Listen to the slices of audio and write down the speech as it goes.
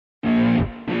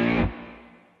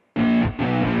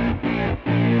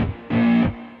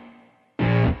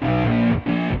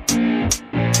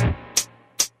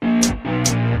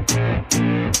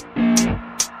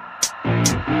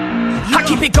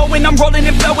keep it going, I'm rolling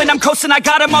and flowing, I'm coasting, I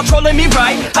got them all trolling me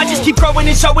right. I just keep growing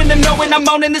and showing them, knowing I'm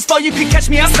owning this flow, you can catch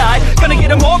me outside. Gonna get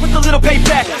them all with a little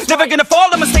payback. Never gonna fall,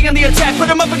 I'ma stay on the attack. Put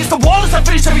them up against the wall as I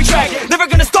finish every track. Never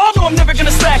gonna stall, no, I'm never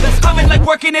gonna slack. I've been like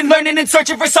working and learning and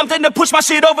searching for something to push my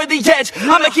shit over the edge.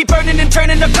 I'ma keep burning and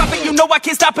turning up profit, you know I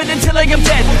can't stop it until I am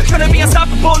dead. Gonna be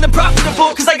unstoppable and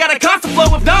profitable, cause I got a constant flow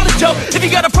of knowledge, yo. If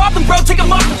you got a problem, bro, take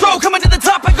them off the throw. Coming to the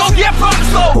top, I go, yeah, promise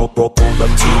slow. Roll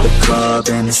up to the club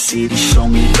and the city show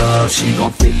me love. She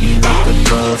gon' fit me like a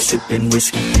glove, sipping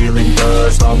whiskey, feeling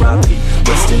buzzed. R.I.P.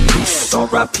 Rest in peace,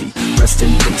 R.I.P. Rest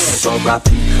in peace,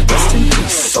 R.I.P. Rest in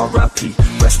peace, R.I.P.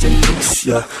 Rest in peace,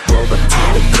 yeah. Roll up to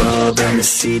the club and the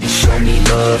city show me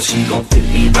love. She gon' fit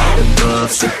me like a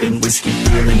glove, sipping whiskey,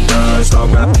 feeling buzzed.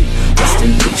 R.I.P. Rest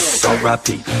in peace,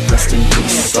 R.I.P. Rest in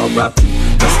peace, R.I.P.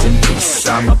 Rest in peace,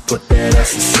 I'ma put that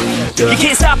ass to sleep, yeah. You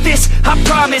can't stop this, I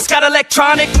promise. Got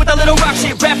electronic with a little rock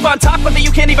shit rap on top of it.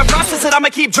 You can't even process it, I'ma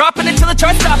keep dropping it till the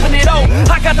chart's stopping it. Oh,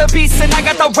 I got the beats and I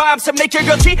got the rhymes to make your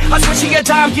girl cheat. I swear she a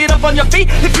dime, get up on your feet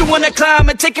if you wanna climb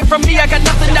and take it from me. I got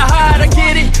nothing to hide, I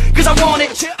get it, cause I want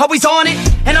it. Always on it,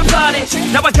 and I'm got it.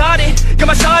 Now I got it, got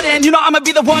my shot in. You know I'ma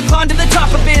be the one climb to the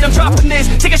top of it. I'm dropping this,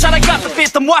 take a shot, I got the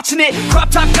fifth. I'm watching it, crop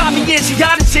top got me in. She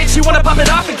got it shit, she wanna pop it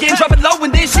off again. Drop it low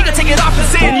and then she gon' take it off and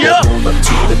sin, yeah. Roll up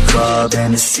to the club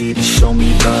and the city show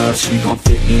me love. She gon'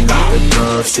 fit me like a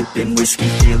glove, sipping whiskey,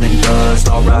 feeling buzzed.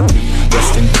 R.I.P.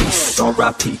 Rest in peace,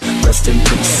 R.I.P. Rest in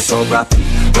peace, R.I.P.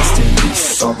 Rest in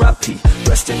peace, R.I.P.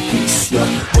 Rest in peace, yeah.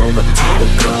 Roll up to the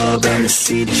club and the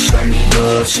city show me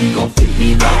love. She gon' fit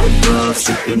me like a glove,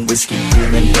 sipping whiskey,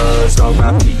 feeling buzzed.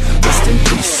 R.I.P. Rest in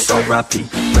peace, R.I.P.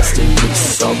 Rest in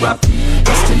peace, R.I.P.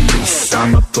 Rest in peace,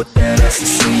 I'ma put that ass to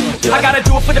sleep, yeah. I gotta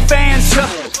do it for the fans, yeah.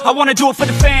 I wanna do it for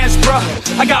the fans, bruh.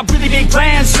 I got really big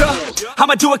plans, yeah.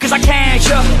 I'ma do it cause I can,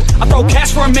 yeah. I throw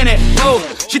cash for a minute, oh.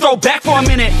 She throw back for a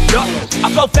minute, yeah.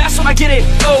 I flow fast when I get it,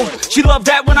 oh. She love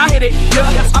that when I hit it,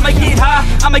 yeah. I'ma get high,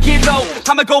 I'ma get low.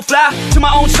 I'ma go fly to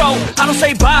my own show. I don't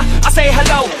say bye, I say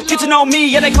hello. Get to know me,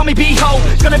 yeah, they call me B-Ho.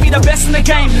 Gonna be the best in the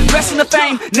game, rest in the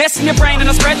fame. Nest in your brain and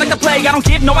I spread like the plague. I don't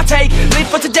give, no I take. Live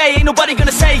for today, ain't nobody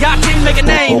gonna say I didn't make a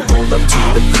name. Roll up to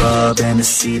the club and the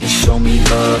city show me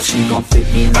love. She gon'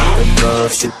 fit me like a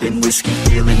glove, sipping whiskey,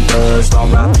 feeling buzzed.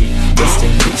 R.I.P. Rest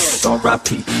in peace,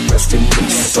 R.I.P. Rest in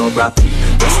peace, R.I.P.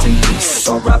 Rest in peace,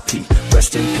 R.I.P.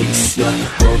 Rest in peace, yeah.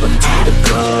 Roll up to the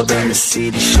club and the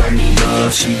city show me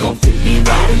love. She gon' fit me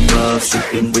like a glove,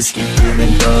 sipping whiskey,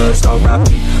 feeling buzzed.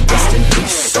 R.I.P. Rest in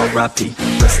peace, R.I.P.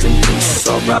 Rest in peace,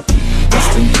 R.I.P.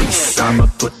 Rest in peace, I'ma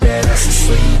put that ass to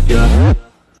sleep, yeah.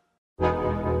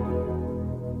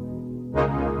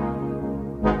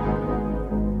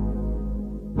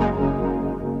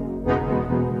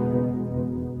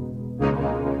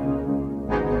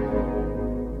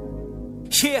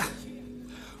 Yeah,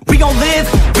 we gon' live,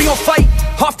 we gon' fight,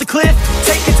 off the cliff,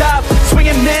 take a dive, swing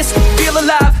and miss, feel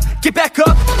alive, get back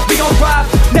up, we gon' thrive,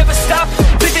 never stop,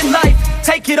 living life,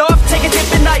 take it off, take a dip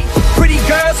at night, pretty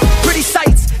girls, pretty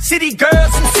sights, city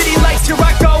girls and city lights, here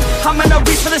I go, I'm gonna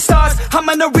reach for the stars, I'm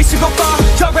gonna reach to go far,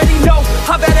 you already know,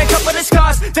 I've had a couple of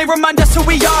scars, they remind us who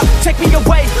we are, take me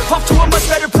away, off to a much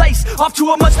better place, off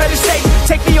to a much better state,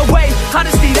 take me away, I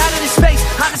just need out of this space,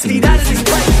 I just need out of this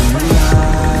place.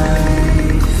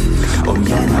 Oh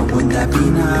yeah, now wouldn't that be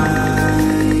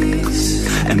nice?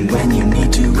 And when you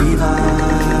need to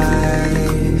revive,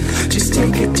 just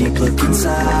take a deep look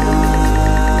inside.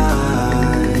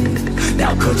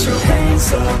 Now put your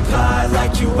hands up high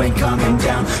like you ain't coming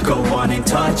down. Go on and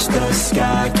touch the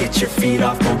sky, get your feet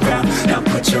off the ground. Now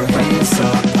put your hands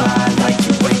up high like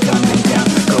you ain't coming down.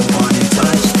 Go on and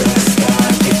touch the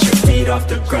sky, get your feet off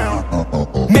the ground.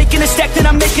 Making a stack, then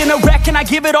I'm making a rack, and I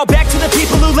give it all back to the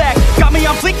people who lack. Got me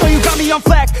on fleek, no you got me on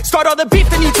flack. Start all the beef,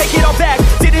 then you take it all back.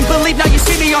 Didn't believe, now you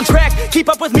see me on track. Keep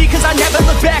up with me, cause I never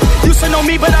look back. Used to know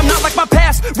me, but I'm not like my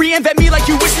past. Reinvent me like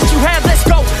you wish that you had, let's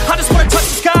go. I just wanna touch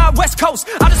the sky, west coast.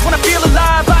 I just wanna feel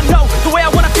alive, I know the way I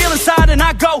wanna feel inside, and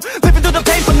I go. Living through the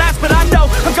painful nights, but I know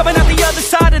I'm coming out the other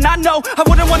side, and I know I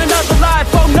wouldn't want another life,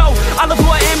 oh no. I love who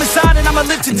I am inside, and I'ma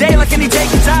live today like any day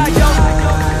can die, yo.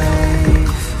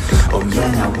 Oh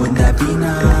yeah, now wouldn't that be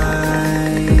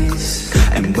nice?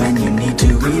 And when you need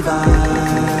to revive,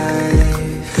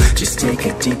 just take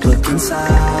a deep look inside.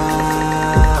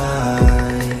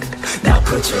 Now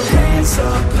put your hands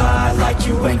up high like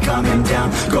you ain't coming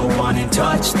down. Go on and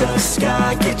touch the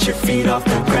sky, get your feet off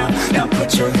the ground. Now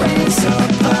put your hands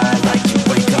up high like you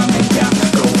ain't coming down.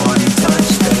 Go on and touch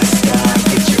the sky,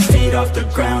 get your feet off the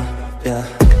ground, yeah.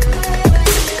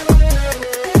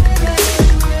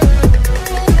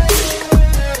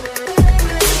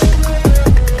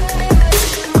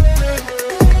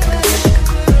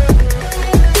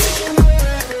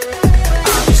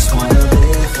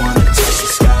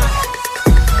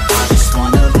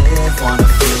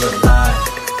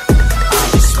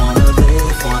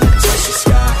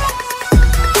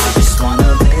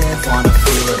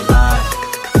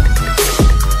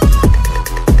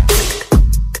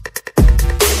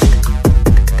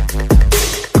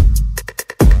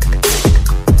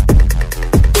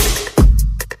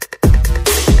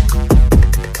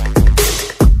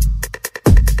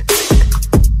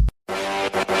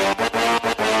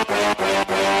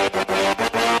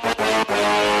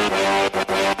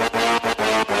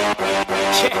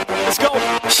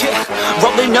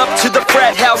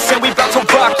 frat house and we bout to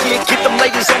rock it. Get them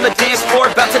ladies on the dance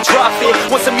floor, about to drop it.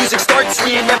 Once the music starts,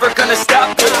 we ain't never gonna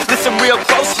stop it. Listen real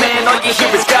close, man, all you hear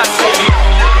is gossip.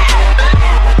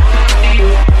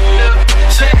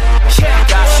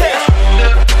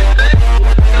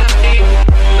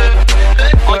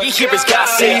 All you hear is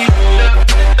gossip.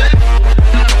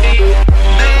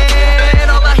 Man,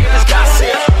 all I hear is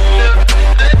gossip.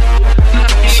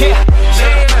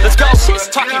 Let's go, shit's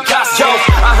talking gossip. Yo,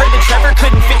 I heard that Trevor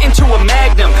couldn't fit into a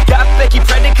Magnum. Got Becky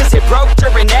pregnant cause it broke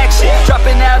during action.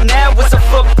 Dropping out now was a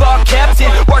football captain.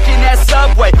 Working at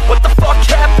Subway, what the fuck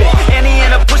happened? Annie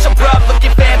and a push-up bra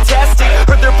looking fantastic.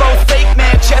 Heard they're both fake,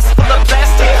 man, chest full of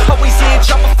plastic. Always in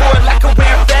trouble for a lack of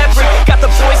wearing fabric. Got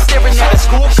the boys staring at a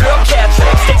schoolgirl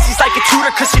Catherine. Stacy's like a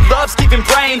tutor cause she loves giving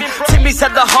brain. Timmy's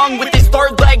had the hung with his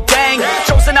third leg bang.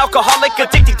 Joe's an alcoholic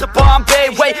addicted to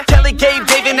Bombay. Wait, Kelly gave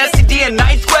Dave an STD in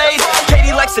 9th grade.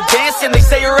 Katie likes to dance and they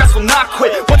say her ass will not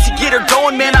quit. Once you get her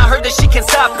going, man, I heard that she can't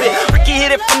stop it. Ricky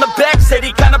hit it from the back, said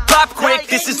he kinda pop quick.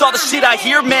 This is all the shit I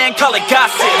hear, man, call it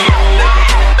gossip.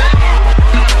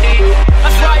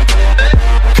 That's right,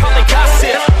 call it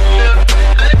gossip.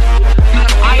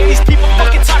 I hear these people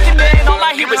fucking talking, man, all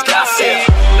I hear is gossip.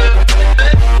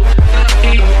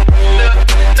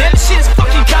 Damn, this shit is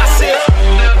fucking gossip.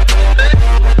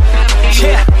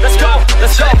 Yeah, let's go,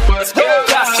 let's go, let's go,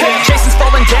 gossip. Jason's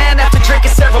falling down after drinking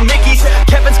several Mickeys.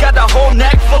 Kevin's got a whole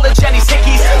neck full of Jenny's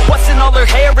hickeys. What's in all her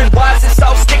hair and why is it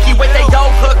so sticky? Wait, they all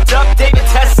hooked up, David,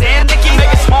 Tess, and Nikki. Make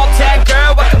a small town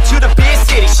girl, welcome to the big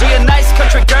city. She a nice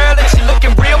country girl and she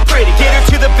looking real pretty. Get her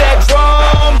to the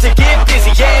bedroom to get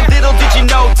busy. Yeah, little did you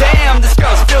know, damn, this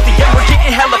girl's filthy. Yeah, we're getting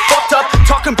hella fucked up,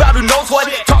 talking about who knows what.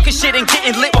 Talking shit and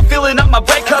getting lit while filling up my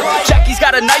bread cup. Jackie's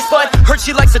got a nice butt, heard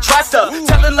she likes to try stuff.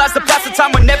 Telling lies to pass the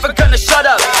time, we're never gonna shut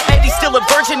up. Andy's still a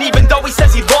virgin even though he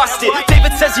says he lost it.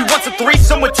 David says he wants a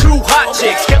threesome with 2 hot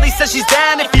chicks. Kelly says she's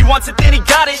down, if he wants it then he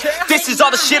got it. This is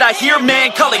all the shit I hear,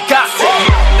 man, call it gossip.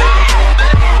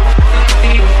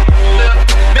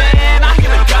 Man, I hear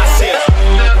the gossip.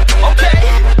 Okay,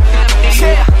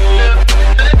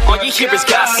 yeah, all you hear is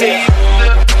gossip.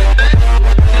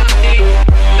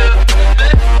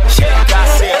 Yeah,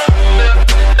 gossip.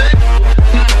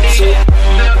 Yeah,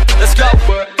 let's go,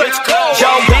 let's go. Yo,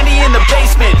 Randy in the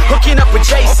basement, hooking up with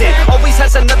Jason. Always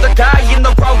has another guy in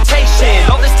the rotation.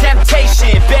 All this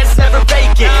temptation, bed's never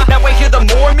vacant. Now I hear the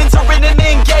Mormons are in an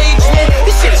engagement.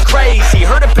 This shit is crazy,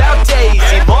 heard about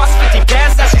Daisy. Lost 50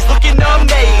 pounds, now she's looking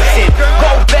amazing.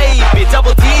 Whoa baby,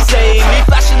 double D's me.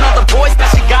 Flashing all the boys, now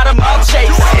she got them all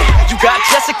chasing. You got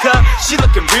Jessica, she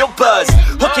looking real buzzed.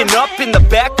 Hooking up in the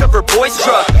back of her boy's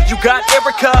truck. You got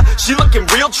Erica, she looking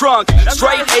real drunk.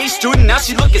 Straight A student, now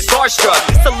she looking starstruck.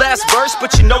 It's the last verse,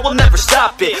 but you know we'll never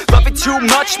stop it. Love it too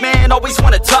much, man, always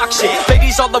wanna talk shit.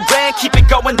 Ladies all around, keep it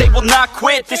going, they will not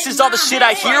quit. This is all the shit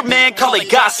I hear, man, call it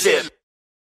gossip.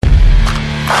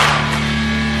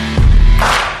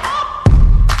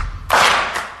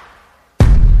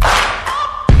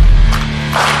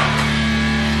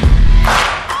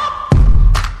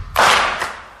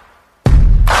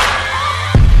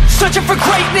 Searching for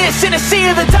greatness in a sea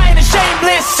of the dying and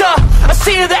shameless. A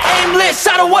sea of the aimless.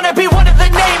 I don't wanna be one of the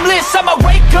nameless. I'ma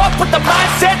wake up with the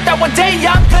mindset that one day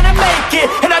I'm gonna make it.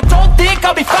 And I don't think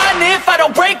I'll be fine if I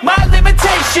don't break my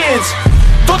limitations.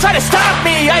 Don't try to stop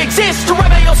me, I exist to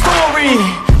write my own story.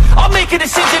 I'll make a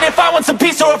decision if I want some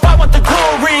peace or if I want the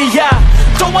glory. Yeah,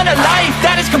 don't want a life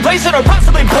that is complacent or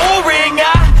possibly boring.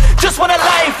 I just want a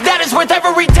life that is worth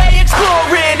every day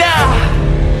exploring.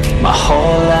 My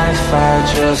whole life I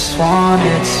just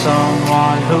wanted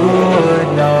someone who would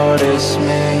notice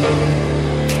me.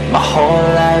 My whole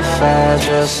life I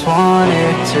just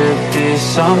wanted to be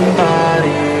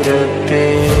somebody to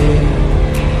be.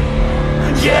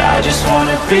 Yeah, I just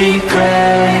wanna be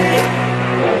great.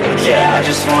 Yeah, I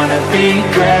just wanna be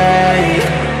great.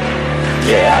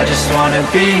 Yeah, I just wanna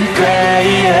be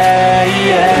great. Yeah,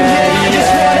 yeah, I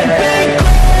just wanna be great.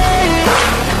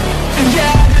 Yeah,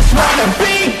 I just wanna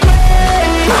be great.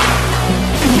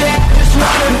 Yeah, I just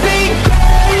wanna be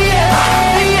great. Yeah,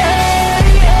 yeah,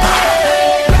 yeah,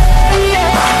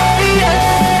 yeah, yeah.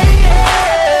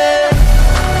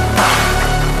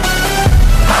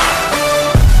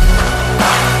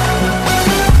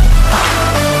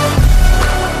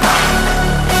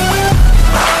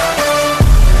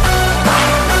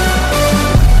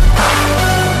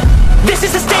 This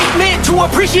is a statement to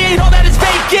appreciate all that is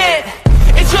vacant.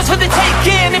 It's just for the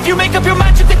taking. If you make up your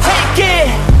mind, you can take it.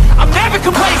 I'm never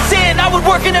complacent, I would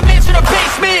work in a mansion or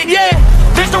basement, yeah.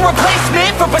 There's no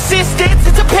replacement for persistence,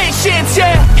 it's a patience,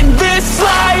 yeah. In this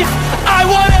life, I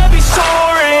wanna be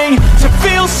soaring, to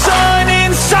feel sun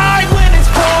inside when it's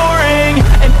pouring.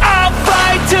 And I'll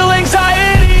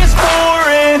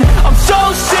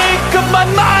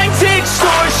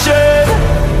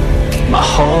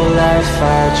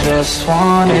just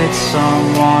wanted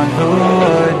someone who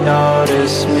would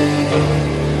notice me.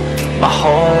 My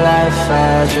whole life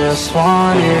I just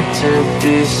wanted to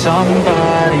be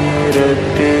somebody to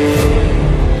be.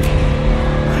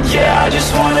 Yeah, I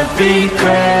just wanna be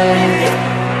great.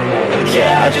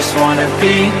 Yeah, I just wanna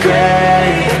be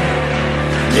great.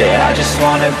 Yeah, I just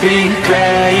wanna be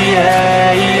great.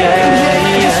 Yeah, yeah, yeah,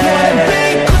 I just wanna be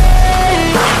great.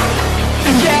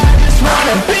 Yeah, I just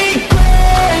wanna be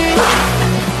great.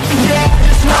 Yeah, I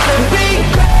just wanna be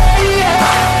great. Yeah,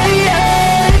 yeah, yeah,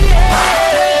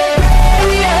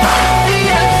 yeah, yeah,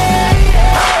 yeah.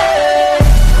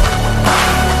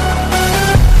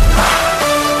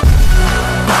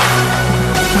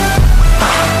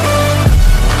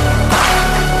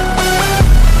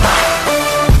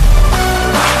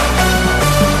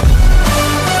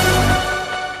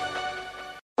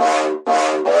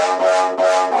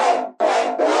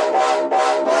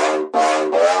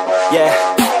 Yeah,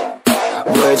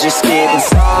 we're just getting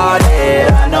started.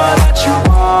 I know that you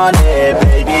want it,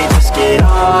 baby, just get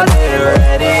on it,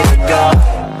 ready to go.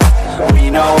 We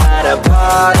know how to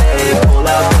party, pull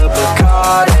out the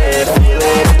Bacardi, feel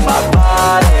it in my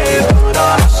body, put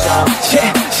on a show.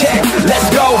 Yeah, yeah, let's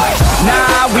go.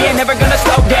 Nah, we ain't never gonna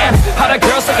slow down. All the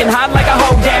girls looking hot like a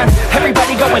hoe down.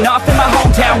 Everybody going off in my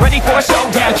hometown, ready for a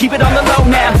showdown. Keep it on the low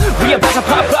now, we about to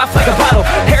pop off like a bottle.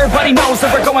 Everybody knows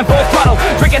that we're going full throttle.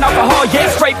 Drinking alcohol, yeah,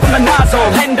 straight from the nozzle.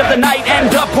 End of the night,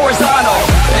 end up horizontal.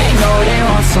 They know they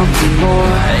want something more.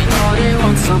 They know they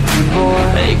want something more.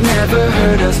 They've never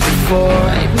heard us before.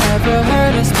 They've never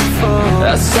heard us before.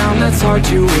 A sound that's hard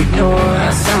to ignore.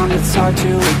 A sound that's hard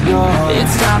to ignore.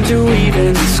 It's time to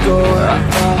even the score.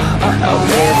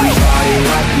 Everybody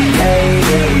like the hate,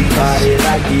 everybody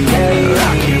like the hate.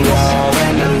 Rock and roll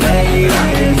and the late,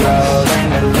 rock and roll and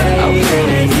the late.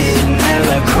 Getting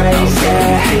hella crazy,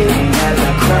 getting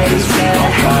hella crazy.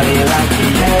 Party like the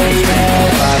hate,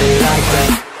 party like the.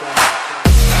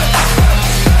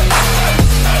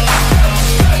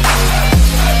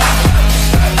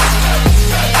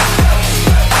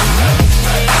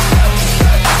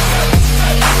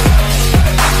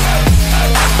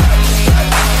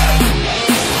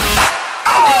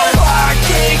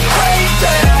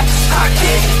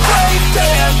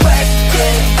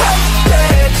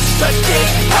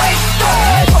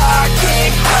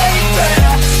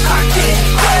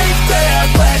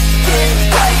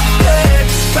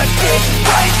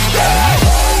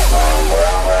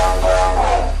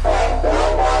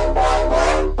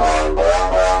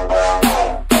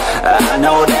 I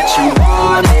know that you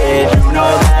want it, you know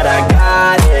that I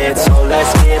got it. So let's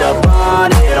get up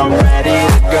on it, I'm ready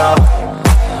to go.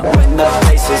 When the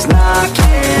place is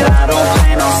knocking, I don't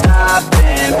plan on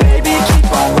stopping. Baby, keep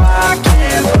on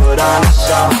rocking, put on a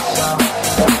show.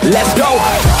 Let's go,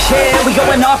 yeah, we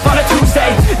going off on a Tuesday.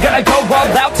 Gotta go all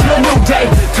out till a new day.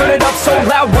 Turn it up so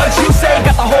loud, what you say?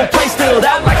 Got the whole place filled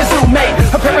out like a zoo mate.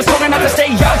 Her parents told her not to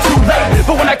stay out too late,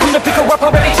 but when I come to pick her up,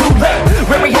 already too late.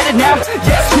 Where we headed now?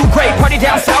 Yes, too great. Party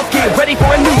down south, get ready for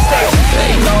a new stage.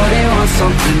 They know they want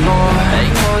something more. They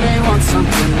know they want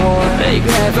something more. They've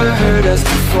never heard us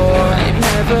before. They've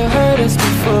never heard us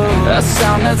before. A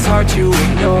sound that's hard to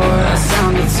ignore. A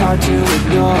sound that's hard to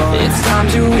ignore. It's time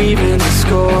to even the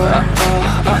score.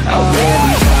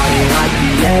 Everybody like the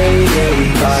late,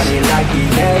 everybody like the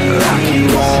late. Rock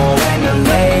and roll and the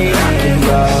late, rock and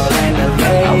roll and the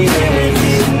late.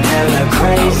 Getting hella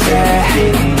crazy,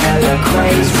 getting hella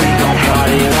crazy. We gon'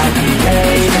 party like the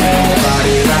late,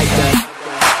 party like the.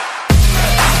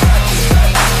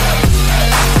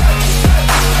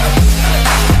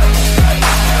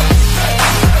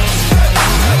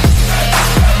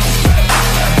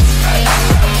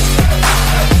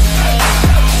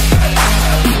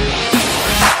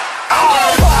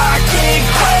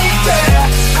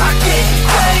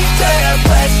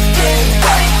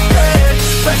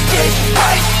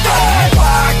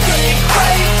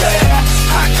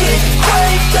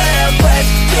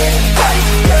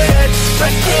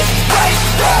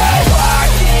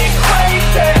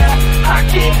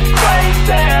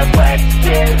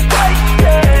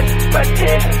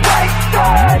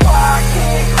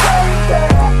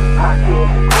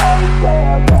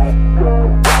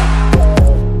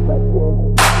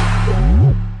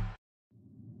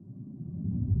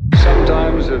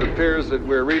 Sometimes it appears that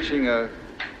we're reaching a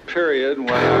period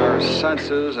when our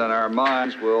senses and our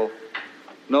minds will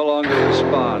no longer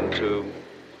respond to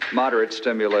moderate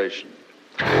stimulation.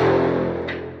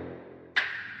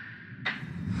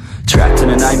 Trapped in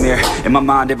a nightmare. In my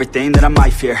mind, everything that I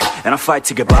might fear, and I fight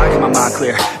to get by, get my mind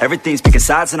clear. Everything's picking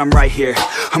sides and I'm right here.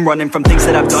 I'm running from things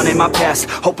that I've done in my past,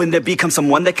 hoping to become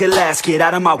someone that could last. Get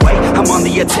out of my way, I'm on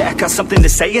the attack. Got something to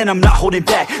say and I'm not holding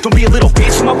back. Don't be a little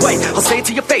bitch in my way, I'll say it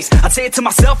to your face. I'd say it to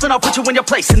myself and I'll put you in your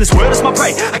place. In this world is my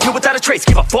prey, I kill without a trace.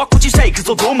 Give a fuck what you say, cause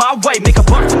they'll do my way. Make a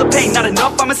buck from the pain, not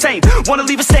enough, I'm insane. Wanna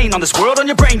leave a stain on this world, on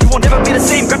your brain. You won't ever be the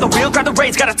same, grab the wheel, grab the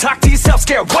reins. Gotta talk to yourself,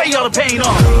 scare away all the pain.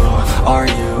 Who are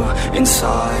you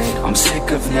inside? I'm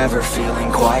sick of never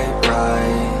feeling quite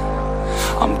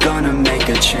right. I'm gonna make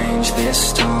a change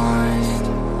this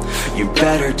time. You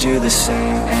better do the same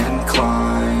and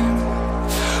climb.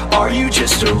 Are you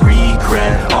just a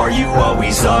regret? Are you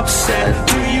always upset?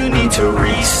 Do you need to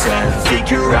reset?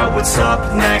 Figure out what's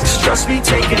up next. Trust me,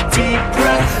 take a deep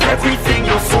breath. Everything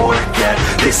you'll forget.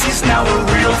 This is now a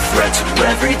real threat to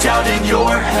every doubt in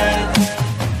your head.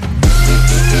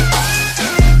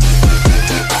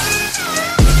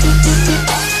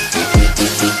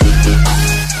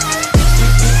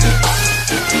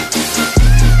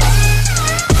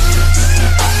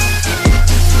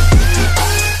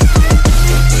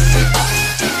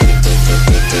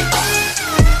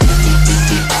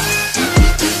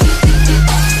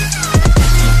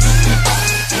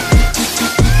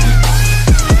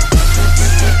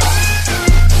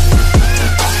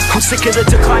 Sick of the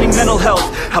declining mental health.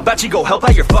 How about you go help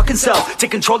out your fucking self?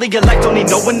 Take control of your life, don't need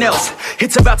no one else.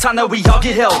 It's about time that we all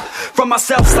get help from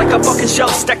ourselves, like a fucking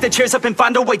shelf. Stack the chairs up and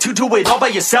find a way to do it all by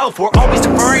yourself. We're always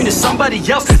deferring to somebody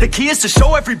else. The key is to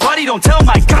show everybody, don't tell.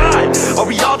 My God, are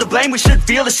we all to blame? We should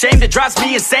feel ashamed. It drives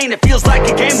me insane. It feels like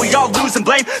a game. We all lose and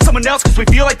blame someone else cause we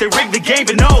feel like they rigged the game.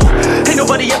 But no, ain't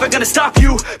nobody ever gonna stop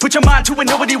you. Put your mind to it,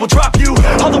 nobody will drop you.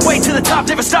 All the way to the top,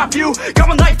 never stop you. Got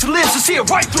one life to live, so see it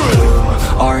right through.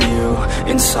 Who are you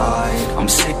inside? I'm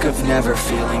sick of never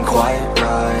feeling quite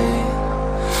right.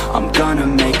 I'm gonna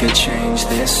make a change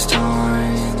this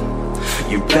time.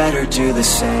 You better do the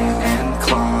same and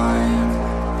climb.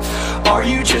 Are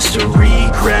you just a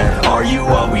regret? Are you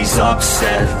always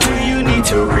upset? Do you need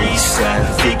to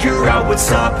reset? Figure out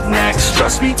what's up next.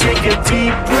 Trust me, take a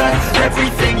deep breath.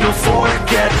 Everything you'll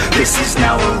forget. This is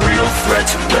now a real threat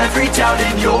to every doubt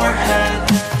in your head.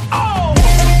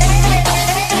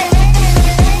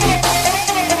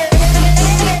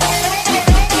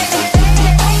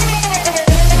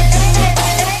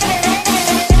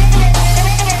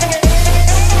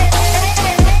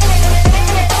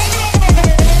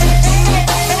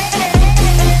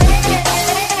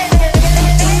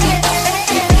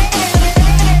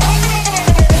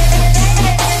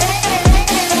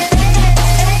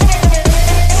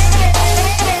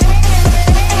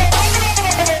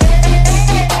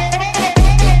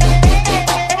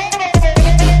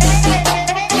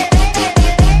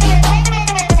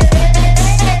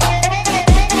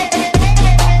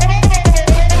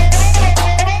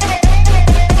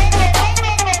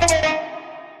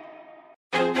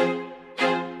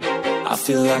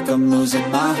 I'm losing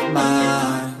my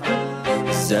mind.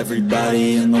 Is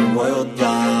everybody in the world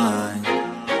blind?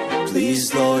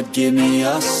 Please, Lord, give me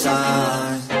a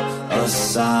sign, a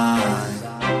sign.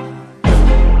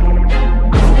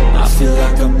 I feel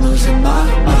like I'm losing my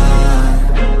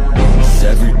mind. Is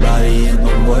everybody in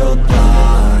the world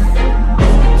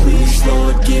blind? Please,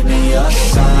 Lord, give me a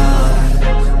sign,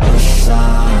 a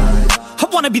sign. I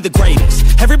wanna be the greatest.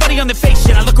 Everybody on the fake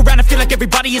shit. I look around and feel like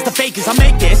everybody is the fakest. I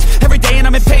make this every day and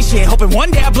I'm impatient, hoping one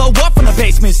day I blow up from the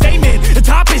basement. Statement, the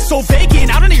top is so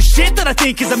vacant. I don't hear shit that I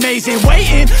think is amazing.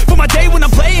 Waiting for my day when I'm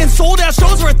playing sold out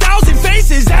shows for 1,000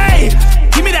 faces. Hey,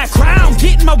 give me that crown,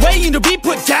 get in my way and to be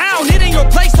put down. It ain't your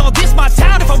place, all this my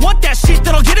town. If I want that shit,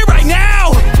 then I'll get it right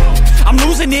now. I'm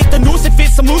losing it, the noose it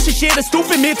fits. Some losing shit, a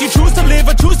stupid myth. You choose to live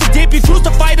or choose to dip. You choose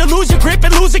to fight or lose your grip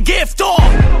and lose a gift.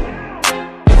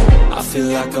 I feel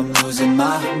like I'm losing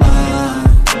my mind.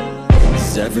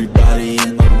 Is everybody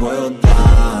in the world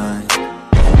blind?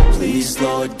 Please,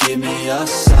 Lord, give me a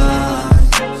sign,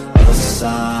 a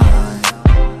sign.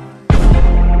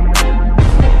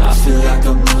 I feel like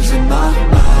I'm losing my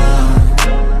mind.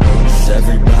 Is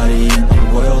everybody in the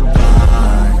world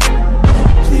blind?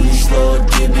 Please, Lord,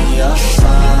 give me a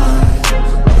sign,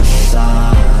 a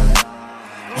sign.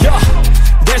 Yeah.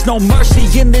 There's no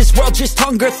mercy in this world, just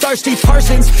hunger-thirsty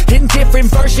persons in different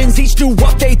versions. Each new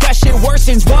update, that shit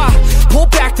worsens. Why? Pull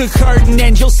back the curtain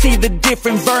and you'll see the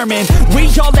different vermin. We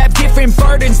all have different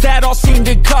burdens that all seem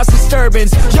to cause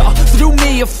disturbance. Yo, so do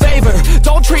me a favor,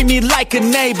 don't treat me like a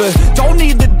neighbor. Don't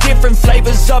need the different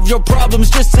flavors of your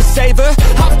problems just to savor.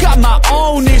 I've got my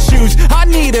own issues, I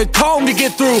need a comb to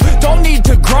get through. Don't need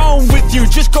to groan with you,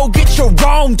 just go get your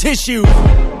own tissue.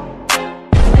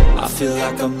 I feel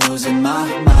like I'm losing my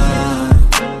mind.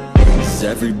 Is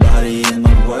everybody in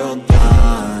the world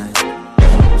blind?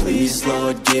 Please,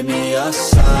 Lord, give me a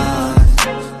sign,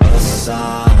 a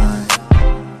sign.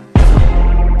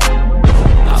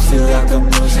 I feel like I'm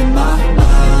losing my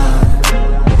mind.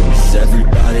 Is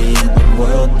everybody in the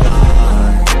world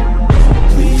blind?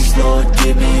 Please, Lord,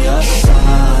 give me a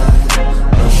sign,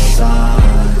 a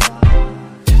sign.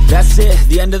 That's it,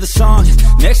 the end of the song.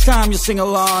 Next time you'll sing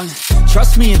along.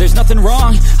 Trust me, there's nothing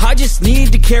wrong. I just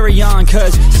need to carry on,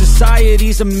 cause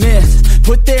society's a myth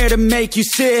put there to make you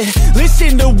sit.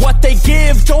 Listen to what they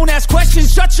give. Don't ask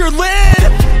questions, shut your lid.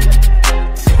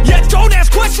 Yeah, don't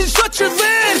ask questions, shut your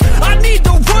lid. I need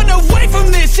to run away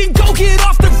from this and go get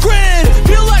off the grid.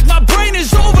 Feel like my brain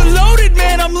is overloaded,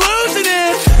 man, I'm losing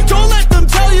it. Don't let them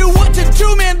tell you what to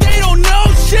do, man, they don't know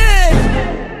shit.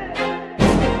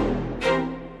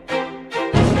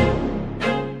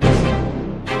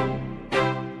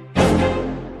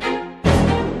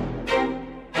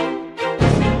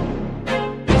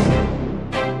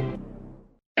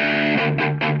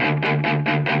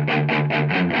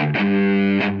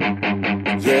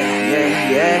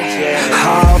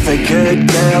 All the good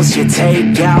girls you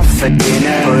take out for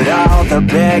dinner, but all the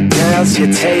bad girls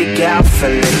you take out for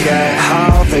liquor.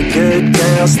 All the good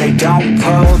girls, they don't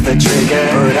pull the trigger,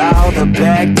 but all the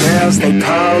bad girls, they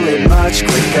pull it much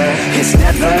quicker. It's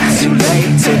never too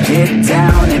late to get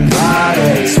down and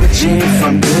party. Switching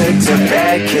from good to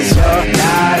bad, cause you're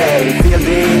not a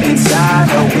feeling inside,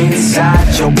 oh inside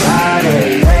your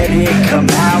body. Let it come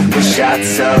out with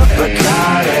shots of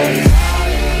Bacardi.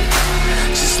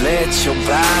 Let your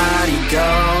body go.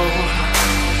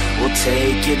 We'll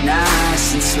take it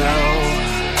nice and slow.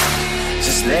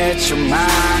 Just let your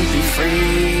mind be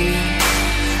free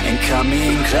and come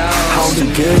in close. All the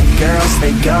good girls,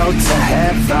 they go to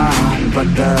heaven,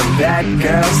 but the bad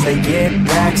girls, they get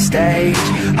backstage.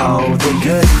 Oh, the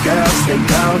good girls, they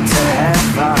go to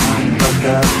heaven, but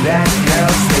the bad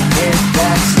girls, they get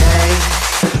backstage.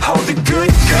 Oh, the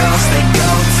good girls, they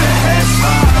go to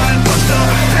heaven, but the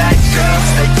bad girls,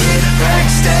 they get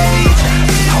backstage.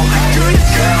 Oh, the good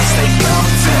girls, they go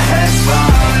to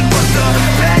heaven, but the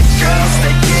bad girls,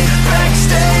 they get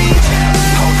backstage.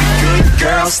 Oh, the good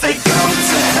girls, they go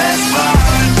to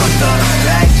heaven, but the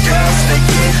bad girls, they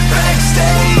get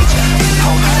backstage.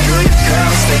 Oh, the good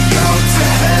girls, they go to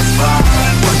heaven,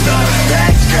 but the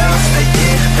bad girls, they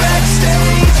get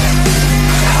backstage.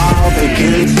 All the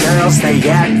good girls, they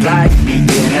act like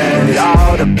beginners.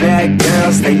 All the bad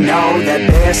girls, they know that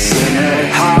they're sinners.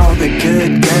 All the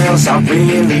good girls are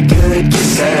really good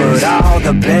kissers, but all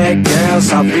the bad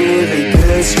girls are really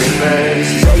good strippers.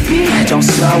 Baby, don't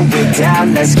slow it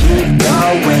down, let's keep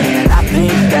going. I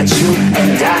think that you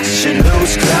and I should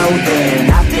lose clothing.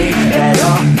 I think that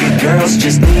all good girls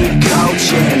just need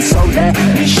coaching. So let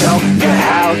me show you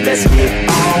how, let's get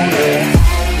on it.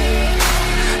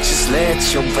 Let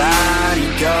your body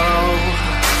go.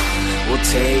 We'll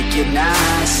take it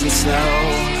nice and slow.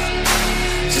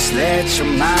 Just let your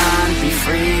mind be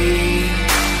free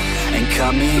and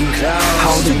come in close.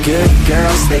 All the good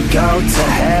girls, they go to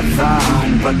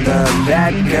heaven, but the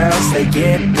bad girls, they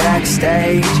get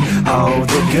backstage. Oh,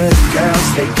 the good girls,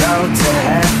 they go to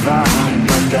heaven,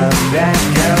 but the bad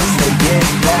girls, they get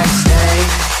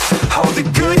backstage. Oh, the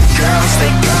good girls,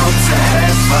 they go to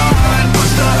heaven,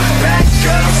 but the bad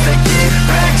girls, they get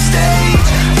backstage.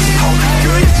 Oh, the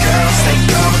good girls, they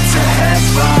go to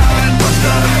heaven, but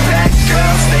the bad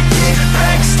girls, they get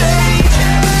backstage.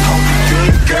 Oh, the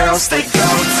good girls, they go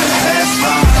to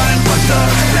heaven, but the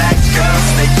bad girls,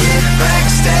 they get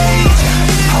backstage.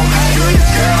 Oh, the good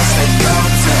girls, they go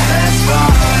to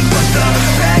heaven, but the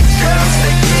bad girls,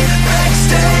 they get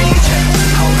backstage.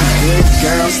 Oh, the good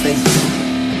girls, they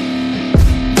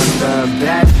the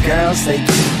bad girls, they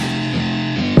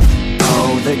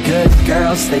oh, the good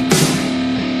girls, they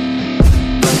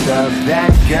but the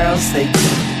bad girls, they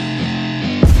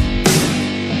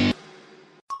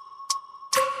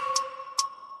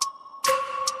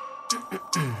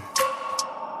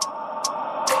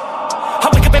I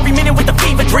wake up every minute with the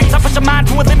fever dreams. I push my mind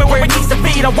to a limit where it needs to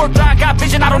be. I work like I got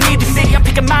vision I don't need to see. I'm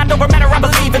picking mind over matter, I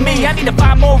believe in me. I need to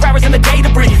find more hours in the day to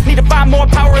breathe. Need to find more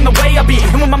power in the way I be.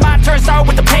 And when my mind turns sour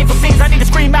with the painful scenes, I need to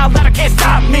scream out loud, I can't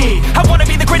stop me. I wanna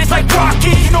be the greatest like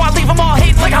Rocky. You know I leave them all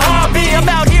hating like a hobby. I'm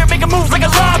out here making moves like a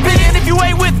lobby. And if you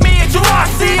ain't with me, it's your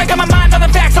lossy. I got my mind on the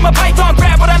facts, I'm a python,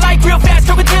 grab what I like real fast.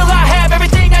 Choke until I have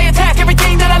everything I attack,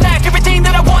 everything that I lack, everything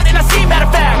that I want, and I see, matter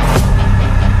of fact.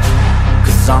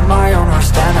 Cause I'm my own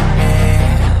worst enemy,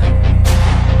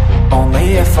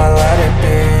 only if I let it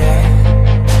be.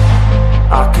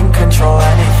 I can control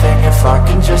anything if I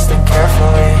can just think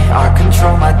carefully. I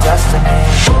control my destiny.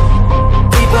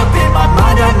 Deep up in my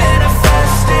mind I manifest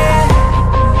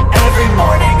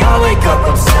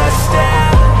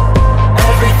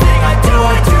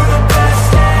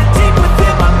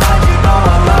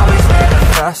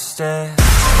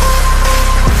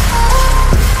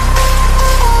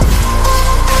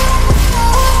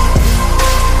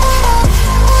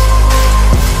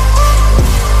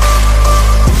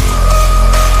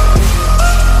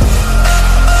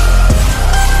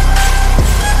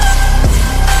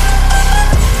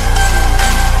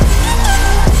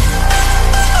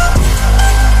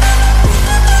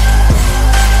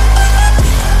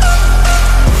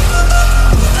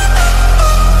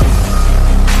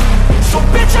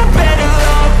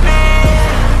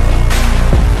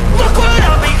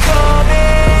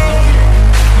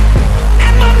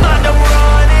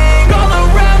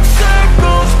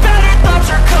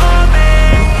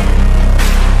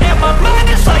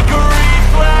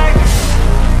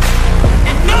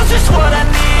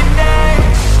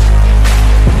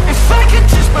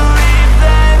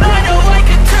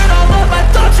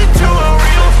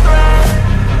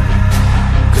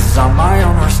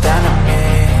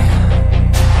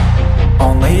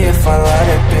me if I let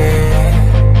it be.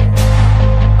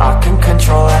 I can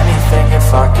control anything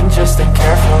if I can just think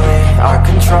carefully. I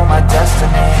control my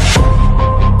destiny.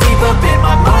 Deep up in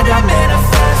my mind I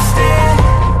manifest it.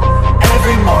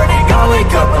 Every morning I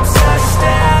wake up obsessed,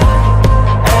 and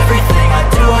everything I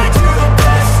do the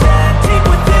best. And deep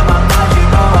within my mind, you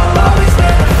know I'll always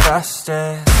manifest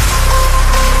it.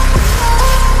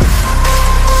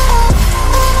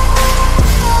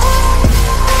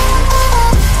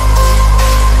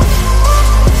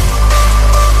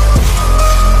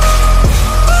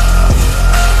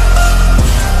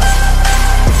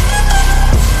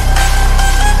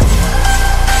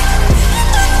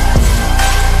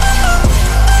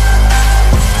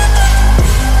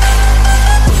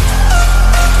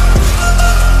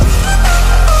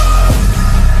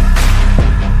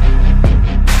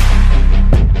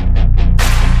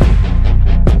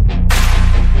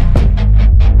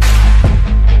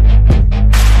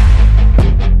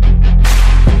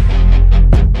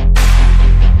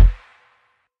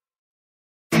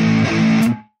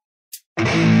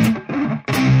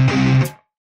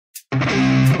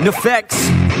 NEFFEX.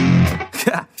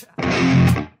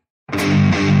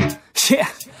 Yeah.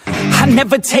 I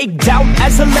never take doubt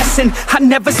as a lesson. I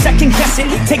never second guess it.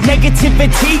 Take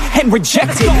negativity and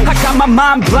reject it. I got my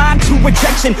mind blind to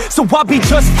rejection, so I'll be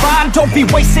just fine. Don't be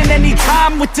wasting any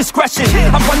time with discretion.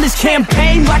 I run this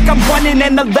campaign like I'm running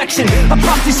an election. I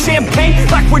pop this champagne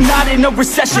like we're not in a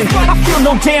recession. I feel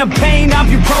no damn pain.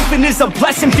 Ibuprofen is a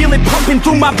blessing. Feel it pumping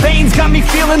through my veins. Got me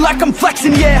feeling like I'm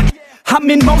flexing, yeah. I'm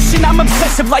in motion, I'm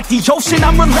obsessive like the ocean,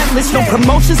 I'm relentless. No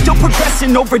promotion, still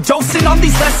progressing, overdosing on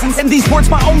these lessons. And these words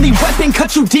my only weapon,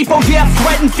 cut you deep, oh yeah, I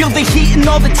threaten. Feel the heat and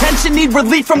all the tension, need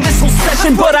relief from this whole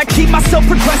session. But I keep myself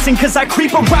progressing, cause I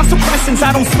creep around suppressants.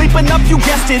 I don't sleep enough, you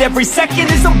guessed it, every second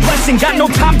is a blessing. Got no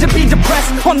time to be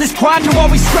depressed, on this grind you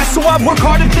always stress. So I work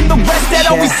harder than the rest,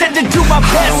 that always said to do my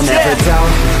best. I don't ever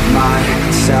doubt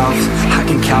myself, I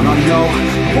can count on no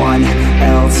one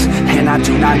else. And I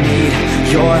do not need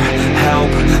your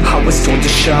help, I was told to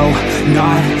show,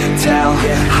 not tell.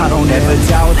 I don't ever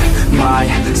doubt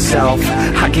myself,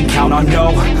 I can count on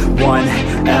no one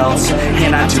else.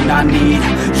 And I do not need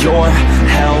your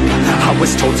help, I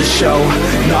was told to show,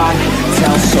 not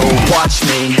tell. So watch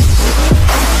me.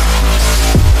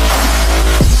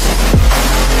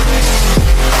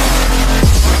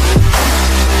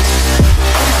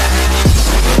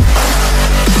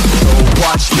 So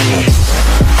watch me.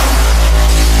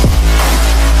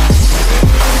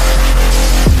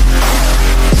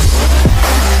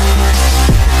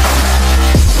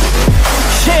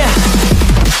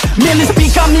 Man, this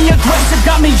beat got me aggressive,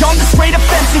 got me on the straight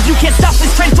offensive. You can't stop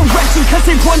this straight direction, cause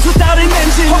it runs without an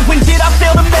engine. Oh, when did I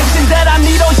fail to mention that I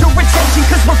need all your attention?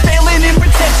 Cause we're failing in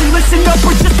retention, listen up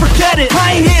or just forget it.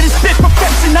 I ain't here to spit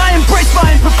perfection, I embrace my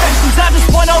imperfections. I just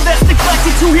want all that's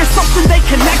neglected to hear something they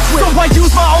connect with. So I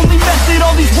use my only method,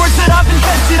 all these words that I've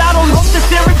invented. I don't hope that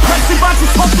they're impressive, I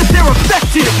just hope that they're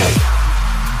effective.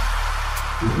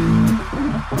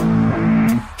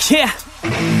 Yeah,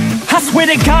 I swear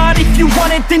to God, if you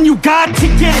want it, then you got to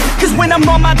get it. Cause when I'm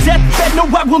on my deathbed, no,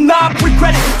 I will not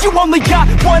regret it. You only got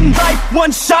one life,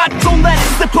 one shot, don't let it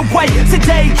slip away.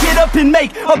 Today, get up and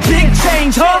make a big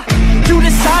change, huh? You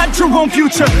decide your own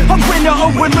future, a winner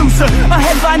or a loser, a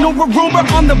headline or a rumor,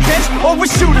 on the bench or a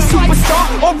shooter, superstar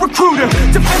or recruiter,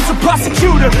 defensive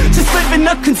prosecutor, just living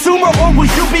a consumer, or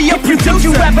will you be a producer? If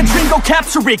you have a dream, go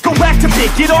capture it, go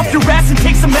activate, get off your ass and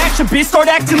take some action, bitch. Start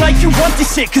acting like you want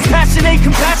this shit, cause passion ain't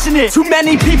compassionate. Too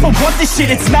many people want this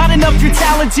shit, it's not enough you're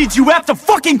talented, you have to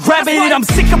fucking grab it. I'm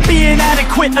sick of being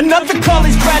adequate, another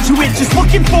college graduate, just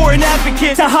looking for an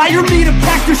advocate to hire me to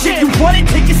pack your shit. You want it,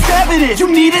 take a stab at it,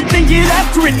 you need it, then get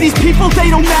after it. These people, they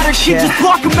don't matter, shit, just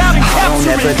block them out and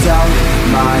capture it. I don't ever doubt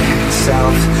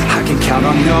myself, I can count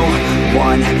on no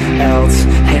one else.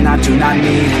 And I do not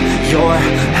need your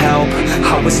help,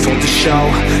 I was told to show,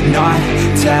 not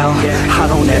tell. I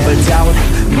don't ever doubt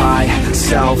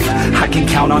myself, I can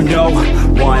count on no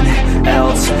one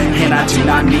else. And I do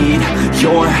not need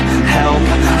your help,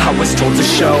 I was told to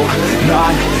show,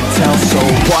 not tell. So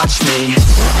watch me.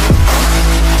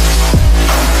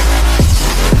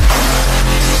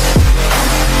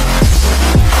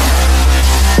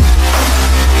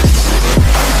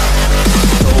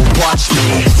 Watch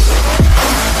me.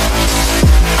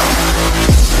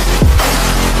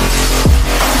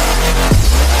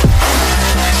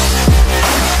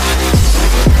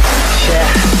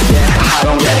 I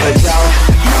don't ever doubt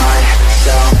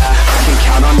myself, I can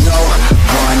count on no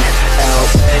one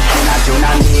else. And I do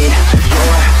not need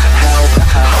your help,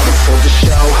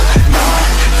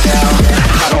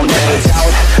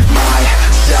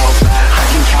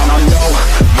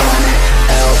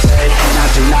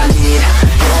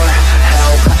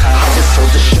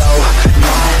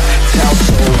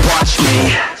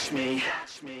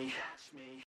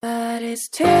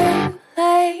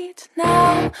 late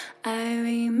now. I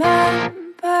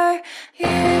remember you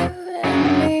and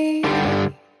me,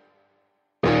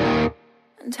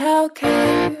 and how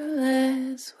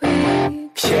careless we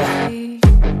could be.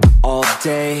 All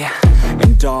day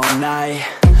and all night,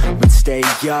 we'd stay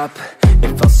up,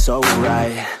 it felt so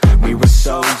right. We were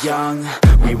so young,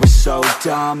 we were so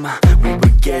dumb. We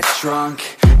would get drunk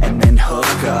and then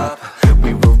hook up.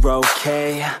 We were okay,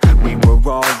 we were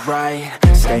alright,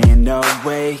 staying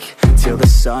awake till the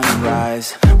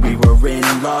sunrise. We were in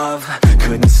love,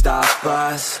 couldn't stop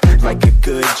us, like a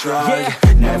good drug,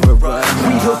 never run off.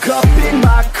 We hook up in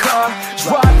my car,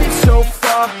 driving so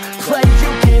far, play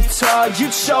your guitar,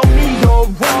 you'd show me your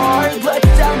art, let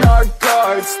down our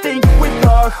guards, think with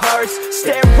our hearts,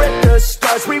 stare at the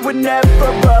stars. We were never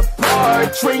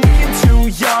apart, drinking too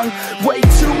young, way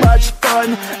too much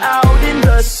fun, out in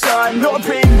the sun,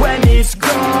 hoping when it's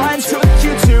gone. Took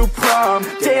you to prom,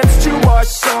 dance to our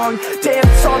song,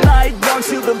 dance all night long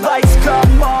till the lights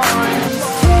come on.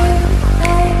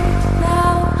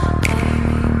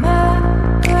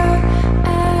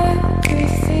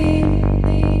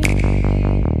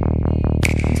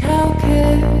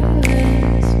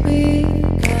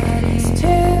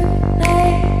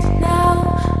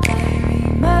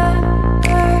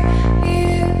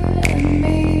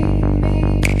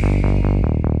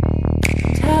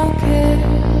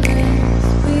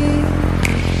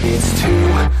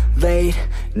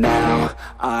 Now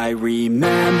I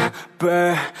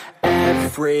remember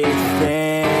everything,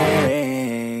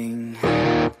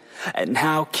 and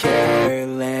how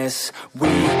careless we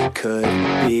could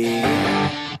be,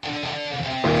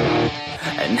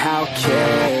 and how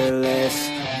careless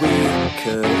we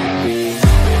could be,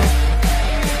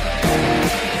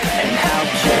 and how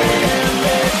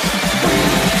careless we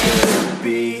could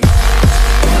be.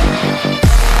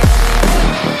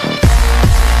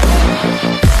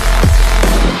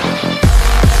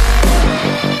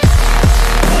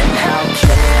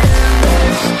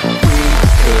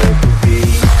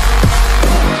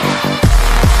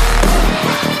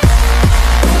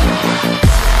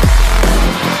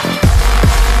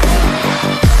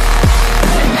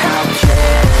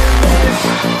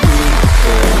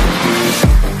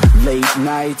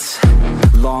 Nights,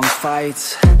 long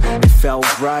fights, it felt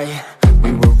right,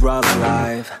 we were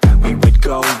alive. We would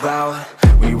go out,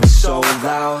 we were so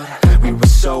loud, we were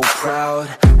so proud,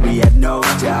 we had no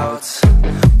doubts.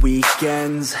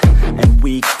 Weekends and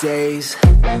weekdays,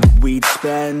 we'd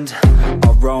spend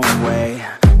our own way.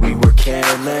 We were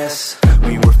careless,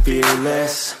 we were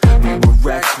fearless, we were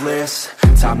reckless,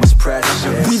 time was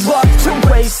precious. We loved to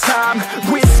waste time,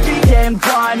 whiskey and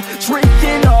wine,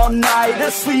 drinking all night,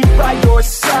 asleep by your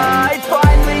side.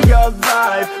 Finally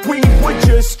alive, we would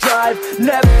just drive,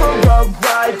 never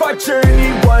arrive. Our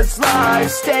journey was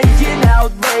live, staying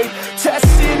out late,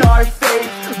 testing our fate,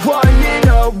 running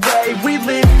away. We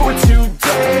live for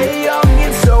today, young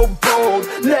and so bold,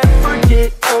 never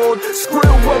get old.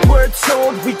 Screw what we're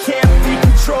told, we can't be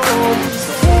controlled.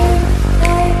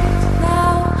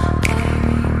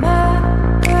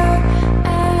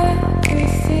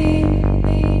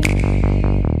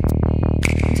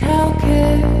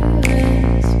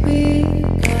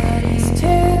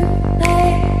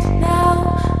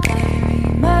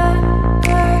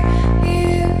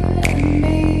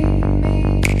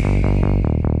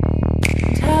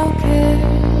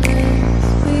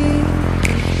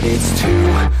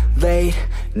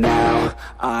 Now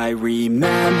I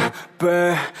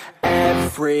remember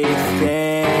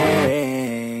everything,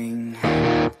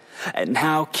 and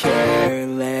how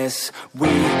careless we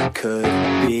could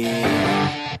be,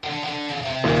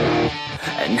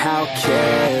 and how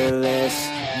careless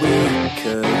we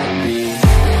could be,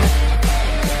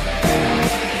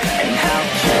 and how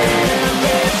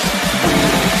careless we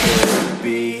could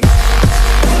be.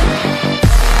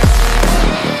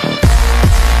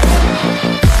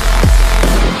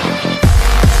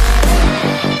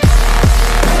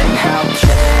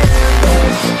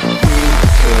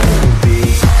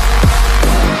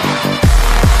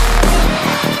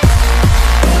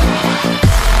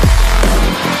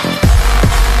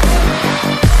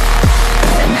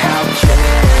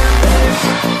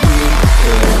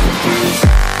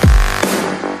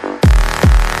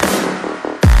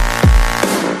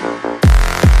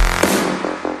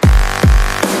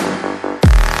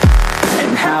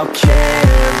 How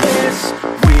careless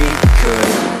we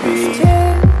could be. It's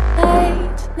too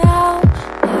late now,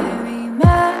 I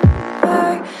remember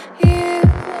you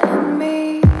and me,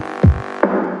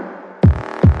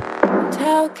 and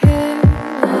how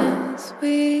careless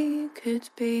we could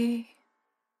be.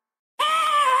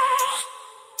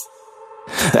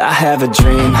 I have a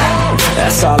dream,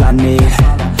 that's all I need.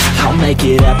 I'll make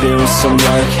it happen with some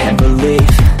work and belief.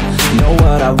 Know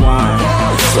what I want,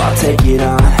 so I'll take it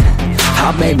on.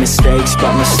 I've made mistakes,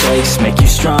 but mistakes make you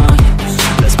strong.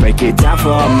 Let's break it down for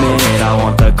a minute. I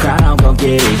want the crown, I'm gon'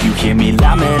 get it. You hear me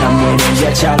loud, man, I'm winning.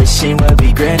 Yeah, Charlie Sheen will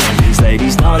be grinning. These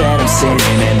ladies know that I'm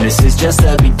sinning, and this is just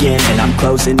the beginning. I'm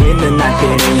closing in the ninth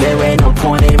inning. There ain't no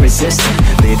point in resisting.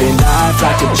 Living life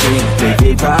like a dream, live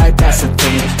it right, that's the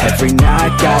thing. Every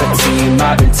night got a team,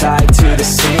 I've been tied to the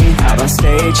scene. Out on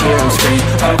stage, here I'm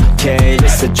screaming, okay,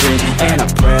 it's a dream. And I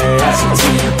pray as a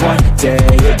team, one day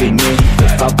it'll be me.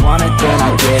 If I want it, then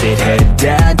I'll get it. Head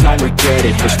down, don't regret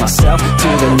it. Push myself to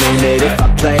the limit. If I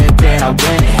play it, then I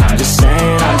win it. I'm just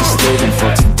saying, I'm just living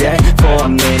for today, for a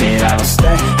minute. I don't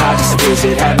stay, I just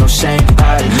visit, have no shame,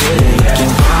 I admit it.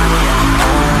 Looking right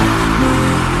at me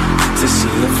to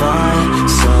see if I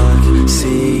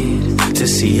succeed, to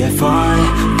see if I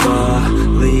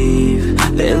believe.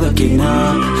 They're looking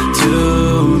up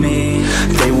to me.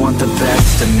 They want the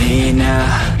best of me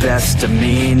now, best of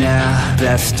me now,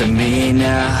 best of me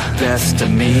now, best of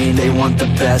me. They want the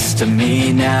best of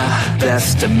me now,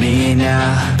 best of me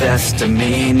now, best of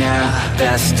me now,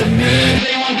 best of me.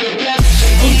 They want the best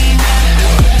of me now.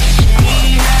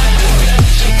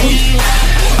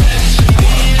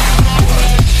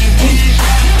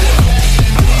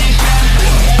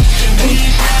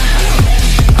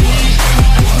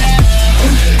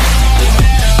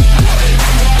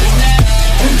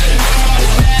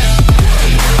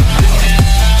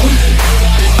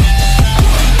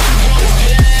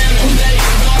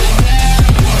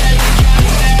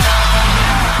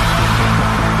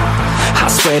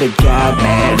 Swear to God,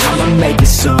 man, I'ma make it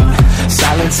soon.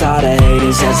 Silence all the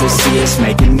haters as they see us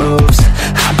making moves.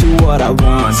 I do what I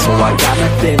want, so I got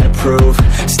nothing to prove.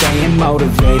 Staying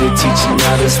motivated, teaching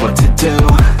others what to do.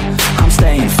 I'm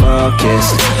staying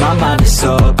focused, my mind is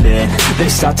open. They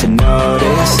start to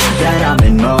notice that I'm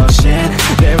in motion.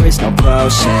 There is no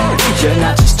potion, you're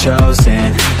not just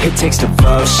chosen. It takes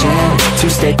devotion to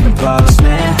stay composed,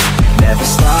 man. Never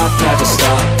stop,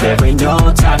 there ain't no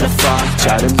time to fall.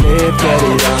 Try to live, get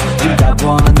it all. You got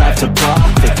one life to ball.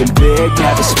 Thinking big,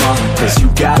 never small, cause you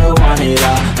gotta want it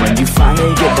all. When you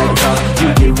finally get that call, you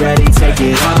get ready, take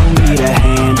it on. Need a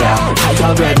handout, I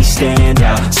already stand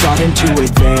out. Starting to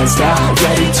advance now,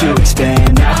 ready to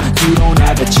expand now. You don't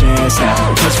have a chance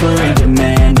now, cause we're in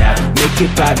demand now. Make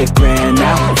it by the grand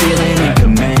now, feeling in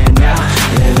command now.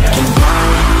 They're looking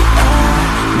right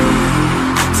at me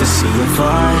to see if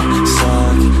I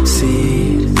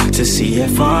succeed, to see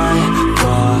if I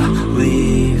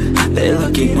believe. They're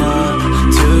looking up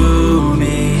to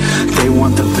me. They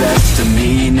want the best of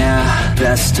me now,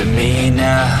 best of me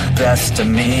now, best of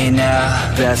me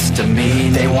now, best of me.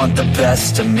 They want the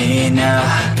best of me now,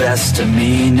 best of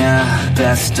me now,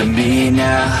 best of me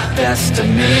now, best of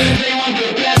me. They want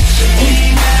the best of me.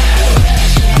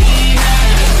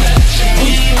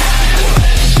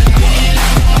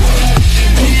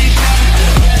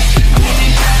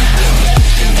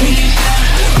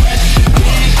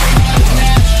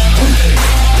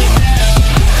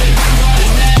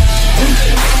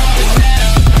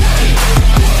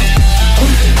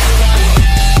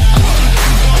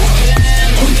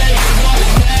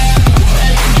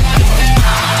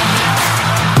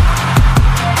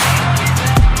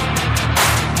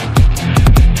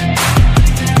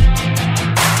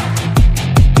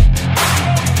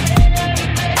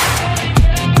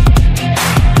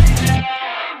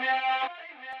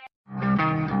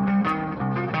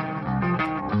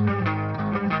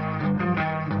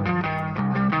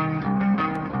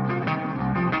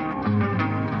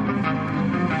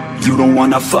 You don't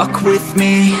wanna fuck with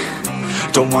me,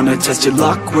 don't wanna test your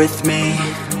luck with me.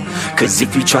 Cause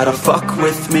if you try to fuck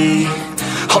with me,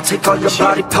 I'll take all your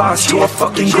body parts to a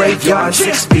fucking graveyard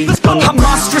 6 feet under. I'm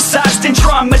ostracized and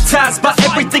traumatized by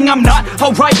everything I'm not.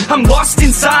 Alright, I'm lost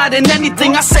inside, and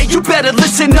anything I say you better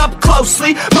listen up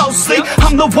closely. Mostly,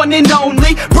 I'm the one and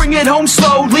only. Bring it home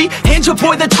slowly, hand your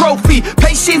boy the trophy.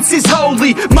 Patience is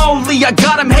holy moly. I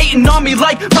got him hating on me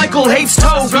like Michael hates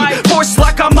Toby. Force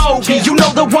like I'm Obi, you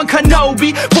know the one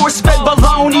Kenobi. Force fed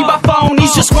baloney by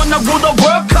phonies. Just wanna rule the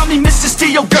world, call me Mr.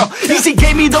 Steel Girl. Easy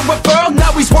gave me the referral,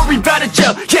 now he's worried about a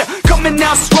jail. Yeah, coming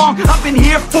out strong, I've been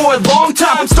here for a long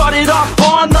time. Started off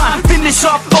online, finish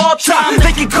off all time.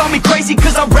 They can call me crazy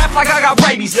cause I rap like I got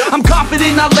rabies. I'm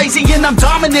confident, not lazy, and I'm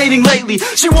dominating lately.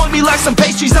 She want me like some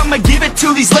pastries, I'ma give it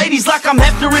to these ladies like I'm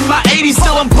Hefner in my 80s.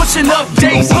 Still I'm pushing up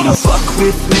daisies. Don't wanna fuck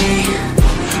with me,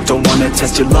 don't wanna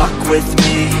test your luck with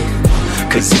me.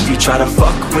 Cause if you try to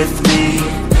fuck with me,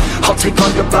 I'll take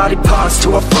all your body parts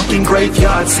to a fucking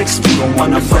graveyard 6 feet. Don't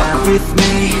wanna fuck with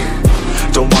me,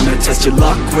 Don't wanna test your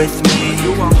luck with me,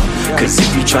 cause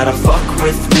if you try to fuck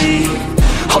with me,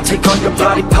 I'll take all your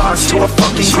body parts to a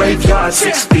fucking graveyard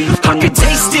 6 feet. I can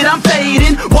taste it, I'm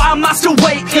fading. Why am I still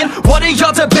waiting? What are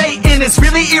y'all debating? It's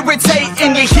really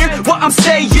irritating. You hear what I'm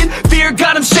saying? Fear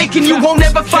got him shaking. You won't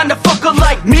ever find a fucker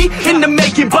like me in the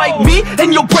making. Bite me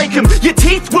and you'll break him. Your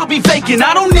teeth will be vacant.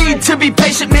 I don't need to be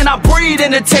patient, man. I breed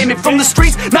entertainment from the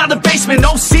streets, not the basement.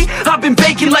 Oh, see, I've been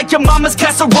baking like your mama's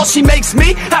casserole. She makes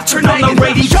me. I turn on the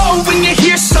radio when you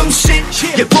hear some shit.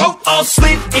 Your throat all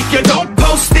slit if you don't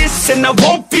post this, and I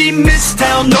won't be missed.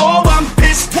 Hell no, I'm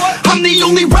pissed. I'm the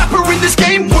only rapper in this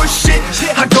game worth shit.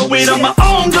 I go it on my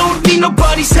own, don't need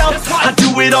nobody's help. I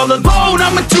do it all alone,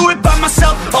 I'ma do it by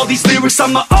myself. All these lyrics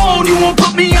on my own, you won't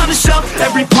put me on the shelf.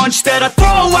 Every punch that I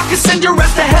throw, I can send your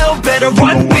ass to hell. Better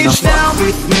run, bitch, down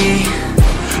with me.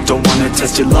 Don't wanna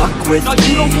test your luck with me.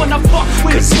 You don't wanna fuck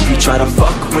with cause if you try to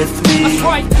fuck with me, that's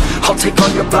right. I'll take all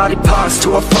your body parts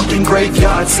to a fucking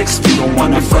graveyard 6 feet. Don't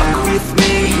wanna fuck with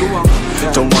me.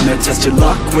 Don't wanna test your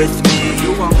luck with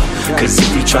me, cause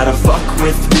if you try to fuck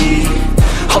with me,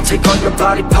 I'll take all your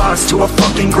body parts to a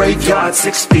fucking graveyard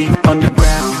 6 feet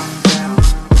underground.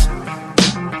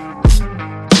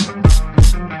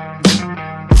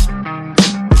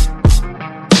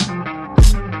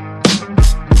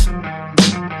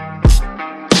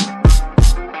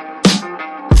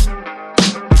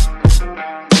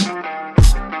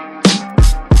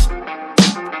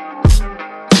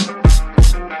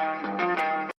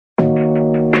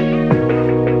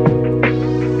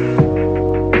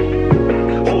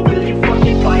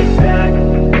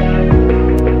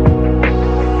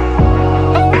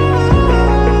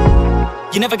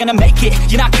 You're never gonna make it,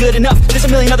 you're not good enough. There's a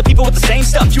million other people with the same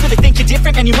stuff. You really think you're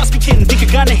different, man, you must be kidding. Think you're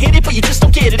gonna hit it, but you just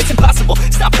don't get it. It's impossible,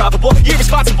 it's not probable, you're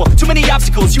irresponsible. Too many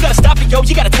obstacles, you gotta stop it, yo.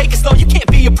 You gotta take it slow, you can't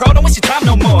be a pro, don't waste your time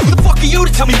no more. Who the fuck are you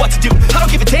to tell me what to do? I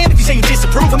don't give a damn if you say you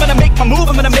disapprove. I'm gonna make my move,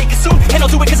 I'm gonna make it soon, and I'll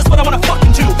do it cause it's what I wanna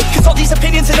fucking do. Cause all these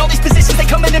opinions and all these positions, they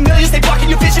come in millions, they blocking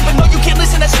your vision. But no, you can't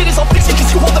listen, that shit is all fiction. Cause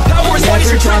you hold the power as long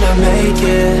as you're trying to make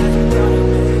it.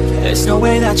 There's no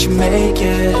way that you make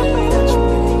it.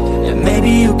 And maybe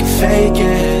you can fake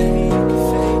it,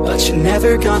 but you're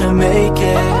never gonna make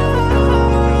it.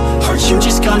 Aren't you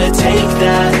just gonna take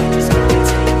that?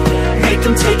 Make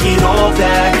them take it all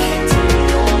back.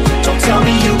 Don't tell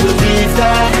me you believe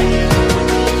that.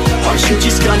 Aren't you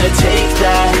just gonna take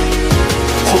that?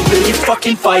 Or will you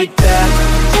fucking fight back?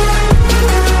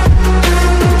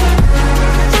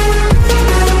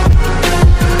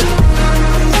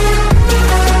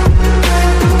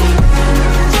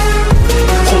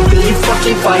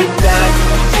 Fucking fight back.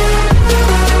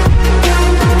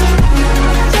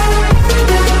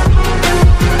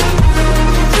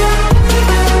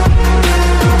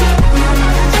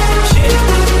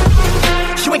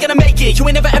 You ain't gonna make it, you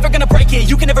ain't never ever gonna break it.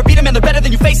 You can never beat them and they're better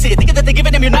than you face it. Thinking that they give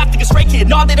a damn, you're not thinking straight, kid.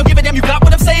 No, they don't give a damn, you got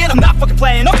what I'm saying? I'm not fucking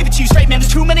playing, I'll give it to you straight, man.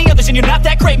 There's too many others and you're not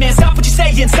that great, man. Stop what you're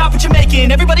saying, stop what you're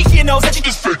making. Everybody here knows that you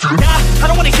just faking. Nah, I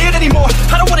don't wanna hear it anymore,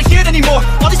 I don't wanna hear it anymore.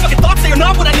 All these fucking thoughts, they are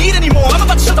not what I need anymore. I'm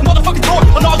about to shut the motherfucking door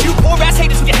on all you poor ass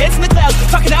haters with your heads in the clouds.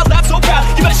 Talking out loud so proud,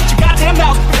 you better shut your goddamn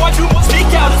mouth before I do more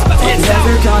speak out. It's about to get south.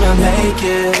 You're never gonna make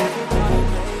it.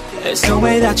 There's no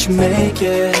way that you make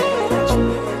it.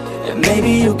 And maybe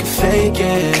you can fake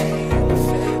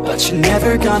it, but you're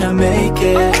never gonna make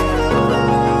it.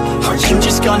 Aren't you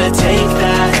just gonna take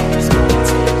that?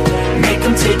 Make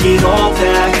them take it all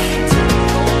back.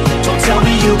 Don't tell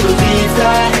me you believe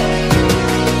that.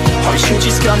 Aren't you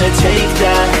just gonna take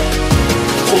that?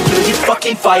 Or will you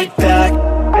fucking fight back? Or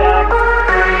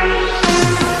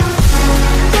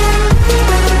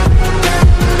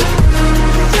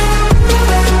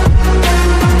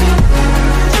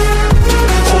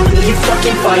will you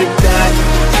fucking fight back?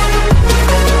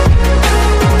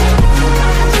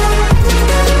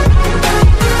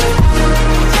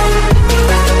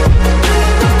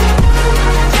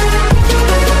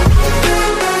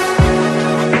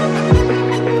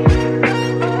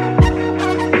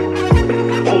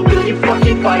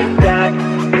 Fight back.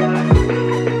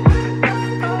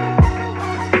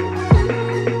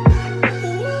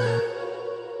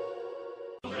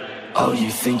 Oh, you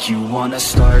think you wanna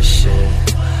start shit?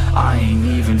 I ain't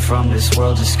even from this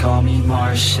world, just call me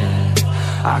Martian.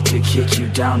 I could kick you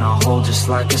down a hole just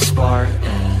like a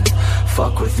Spartan.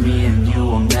 Fuck with me and you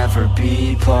will never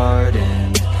be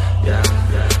pardoned. Yeah.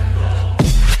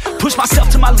 Push myself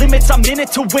to my limits, I'm in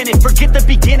it to win it. Forget the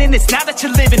beginning, it's now that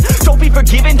you're living. Don't be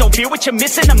forgiven, don't fear what you're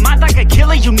missing. A mind like a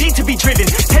killer, you need to be driven.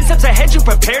 10 steps ahead, you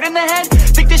prepared in the head?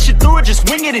 Think this shit through or just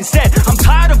wing it instead? I'm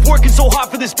tired of working so hard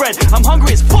for this bread. I'm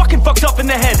hungry as fuck and fucked up in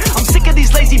the head. I'm sick of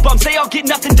these lazy bums, they all get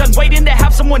nothing done, waiting to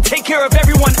have someone take care of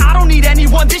everyone. I don't need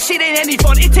anyone, this shit ain't any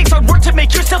fun. It takes hard work to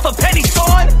make yourself a penny,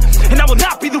 son. And I will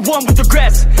not be the one with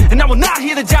regrets, and I will not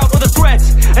hear the doubt or the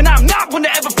threats, and I'm not one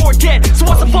to ever forget. So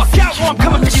what the fuck out, or I'm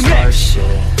coming for you next.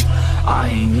 Shit. I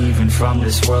ain't even from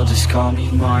this world, just call me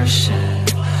Martian.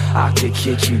 I could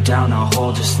kick you down a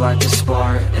hole just like a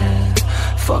Spartan.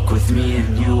 Fuck with me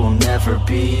and you will never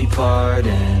be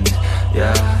pardoned.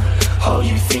 Yeah, oh,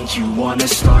 you think you wanna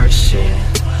start shit?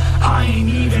 I ain't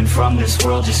even from this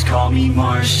world, just call me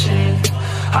Martian.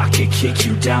 I could kick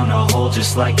you down a hole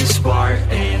just like a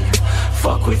Spartan.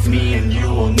 Fuck with me and you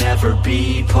will never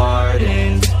be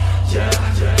pardoned. Yeah.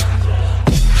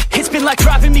 It's been like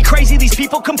driving me crazy, these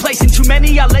people complacent. Too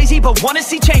many are lazy but wanna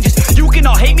see changes. You can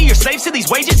all hate me, you're slaves to these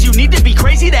wages. You need to be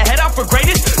crazy to head out for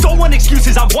greatest. Don't want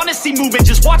excuses, I wanna see movement.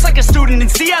 Just watch like a student and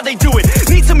see how they do it.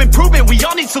 Need some improvement, we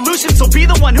all need solutions. So be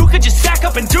the one who could just stack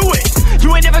up and do it.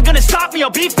 You ain't never gonna stop me, I'll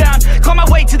be found. Climb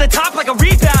my way to the top like a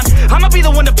rebound. I'ma be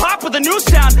the one to pop with a new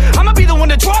sound. I'ma be the one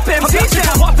to drop MC down.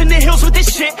 I'm off in the hills with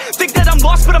this shit. Think that I'm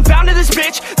lost but I'm bound to this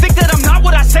bitch. Think that I'm not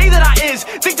what I say that I is.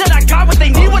 Think that I got what they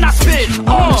need when I spit.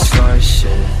 Start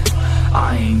shit.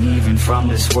 I ain't even from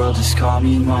this world, just call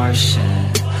me Martian.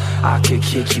 I could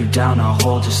kick you down a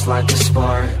hole just like a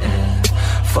Spartan.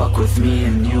 Fuck with me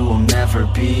and you will never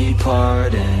be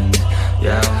pardoned.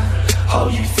 Yeah, oh,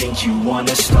 you think you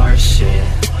wanna start shit?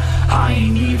 I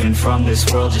ain't even from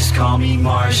this world, just call me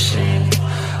Martian.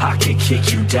 I could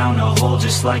kick you down a hole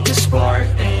just like a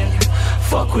Spartan.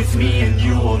 Fuck with me and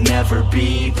you will never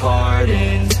be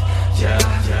pardoned.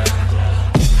 Yeah.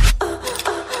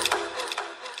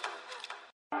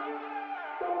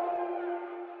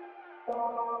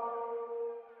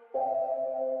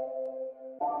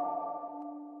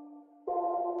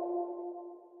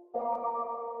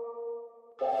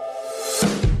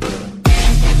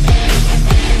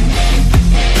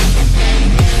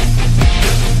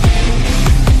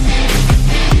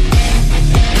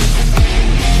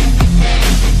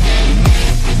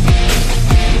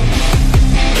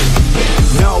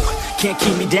 Can't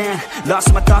keep me down, lost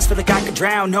in my thoughts, feel like I could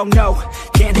drown. No,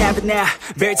 can't have it now,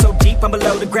 buried so deep I'm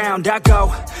below the ground. I go,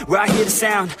 where I hear the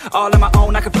sound, all on my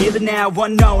own, I can feel it now.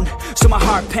 Unknown, so my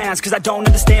heart pounds, cause I don't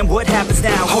understand what happens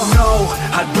now. Oh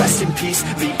no, I'd rest in peace,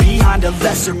 leave behind a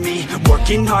lesser me.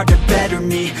 Working hard to better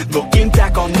me, looking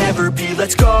back I'll never be.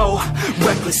 Let's go,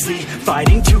 recklessly,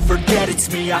 fighting to forget it's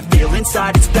me. I feel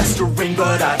inside it's festering,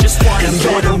 but I just want to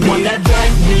better me. One that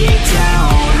let me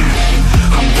down,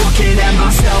 I'm looking at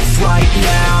myself right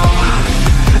now.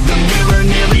 The mirror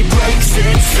nearly breaks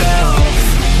itself.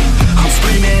 I'm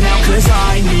screaming out cause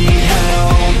I need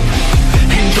help.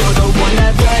 And you're the one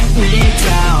that let me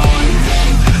down.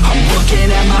 I'm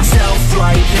looking at myself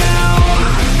right now.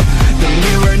 The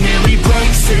mirror nearly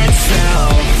breaks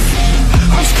itself.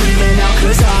 I'm screaming out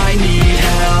cause I need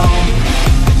help.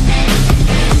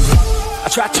 I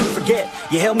tried to forget,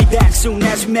 you held me back soon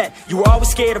as we met. You were always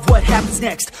scared of what happens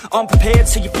next. Unprepared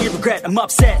so you feel regret, I'm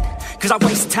upset cause I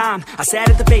wasted time. I sat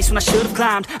at the base when I should've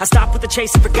climbed. I stopped with the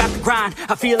chase and forgot the grind.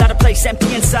 I feel out of place,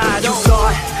 empty inside. You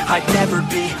thought I'd never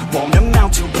be, won't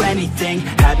amount to anything.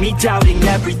 Had me doubting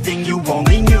everything, you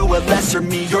only knew a lesser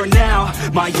me. You're now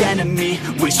my enemy,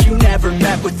 wish you never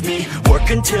met with me.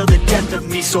 Work until the death of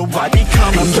me, so I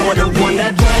become a better me. You're the one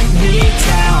that let me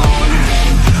down.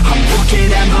 I'm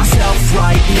looking at myself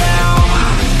right now.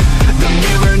 The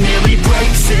mirror nearly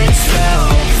breaks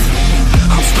itself.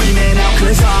 I'm screaming out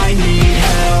cause I need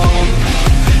help.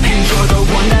 And you're the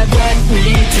one that let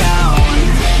me down.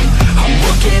 I'm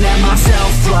looking at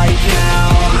myself right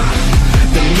now.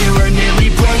 The mirror nearly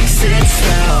breaks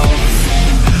itself.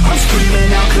 I'm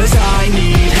screaming out cause I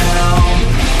need help.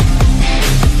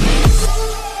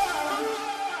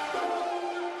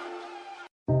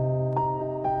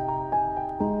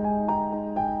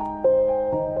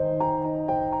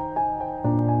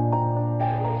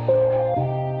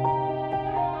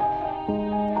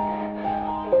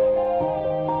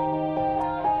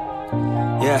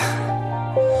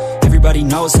 Everybody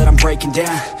knows that I'm breaking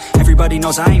down. Everybody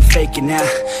knows I ain't faking now.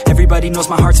 Everybody knows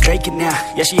my heart's vacant now.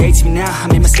 Yeah, she hates me now, I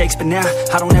made mistakes but now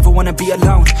I don't ever wanna be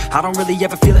alone. I don't really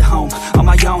ever feel at home. On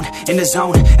my own, in the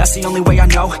zone, that's the only way I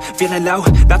know. Feeling low,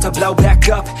 about to blow back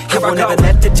up. I won't ever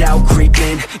let the doubt creep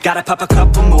in. Gotta pop a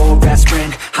couple more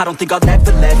aspirin. I don't think I'll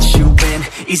ever let you in.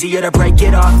 Easier to break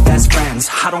it off best friends.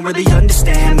 I don't really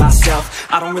understand myself.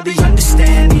 I don't really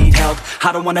understand, need help.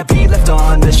 I don't wanna be left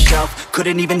on the shelf.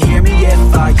 Couldn't even hear me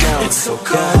if I yelled. It's so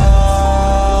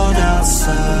cold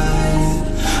outside.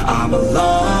 I'm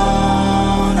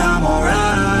alone, I'm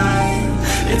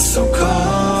alright. It's so cold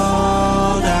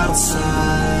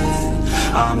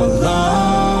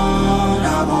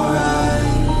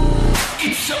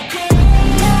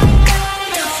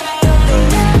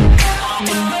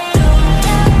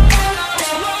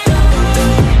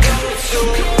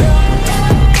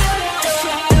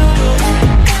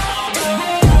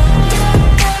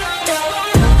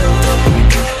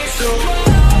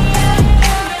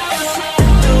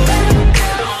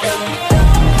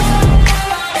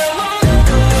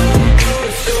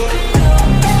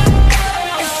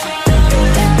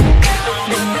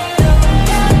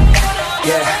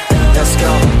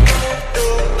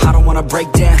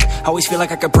Always feel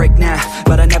like I could break now,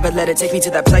 but I never let it take me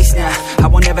to that place now. I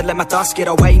won't ever let my thoughts get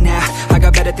away now. I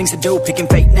got better things to do, picking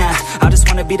fate now. I just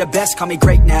wanna be the best, call me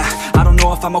great now. I don't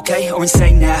know if I'm okay or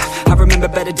insane now. I remember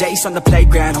better days on the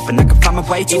playground, hoping I can find my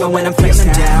way even when I'm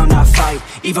feeling down. I fight,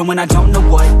 even when I don't know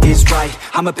what is right.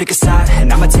 I'ma pick a side,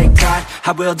 and I'ma take pride.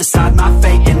 I will decide my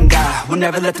fate, and I will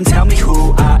never let them tell me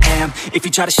who I am. If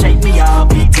you try to shake me, I'll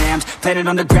be damned. Planet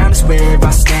on the ground is where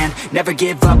I stand. Never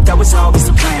give up, that was always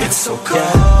the plan. It's so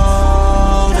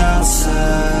cold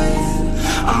outside,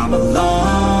 I'm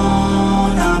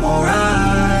alone, I'm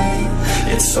alright.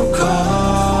 It's so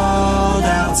cold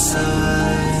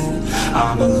outside,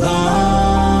 I'm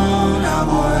alone, I'm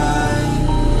alright.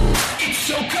 It's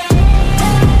so cold.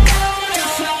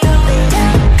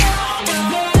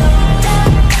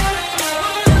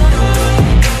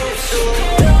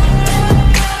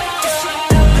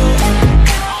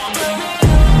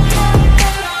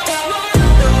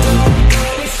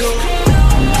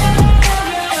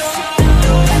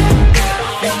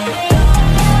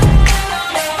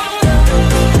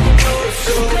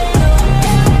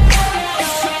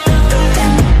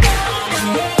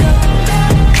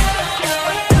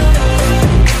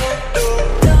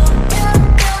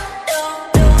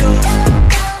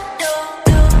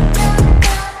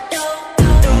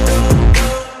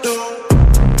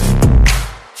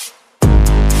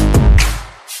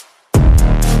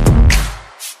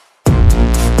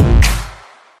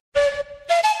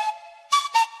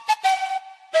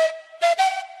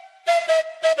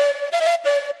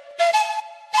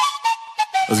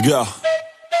 Let's go.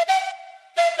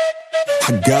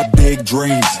 I got big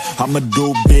dreams, I'ma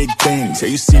do big things. Yeah,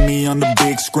 you see me on the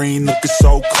big screen looking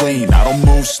so clean. I don't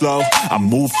move slow, I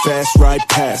move fast, right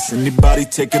past anybody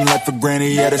taking life for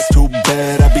granted, yeah, that's too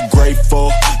bad. I'd be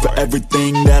grateful for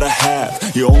everything that I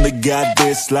have. You only got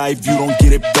this life, you don't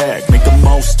get it back. Make the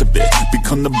most of it,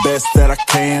 become the best that I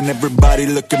can. Everybody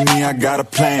look at me, I got a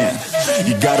plan.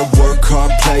 You gotta work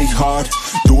hard, play hard,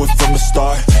 do it from the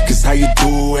start. Cause how you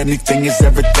do anything is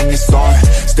everything is art.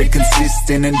 Stay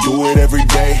consistent and do it every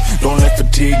day. Don't let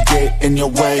fatigue get in your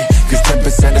way. Cause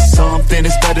 10% of something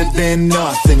is better than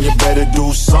nothing. You better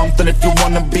do something if you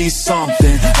wanna be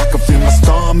something. I can feel my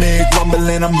stomach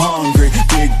rumbling, I'm hungry.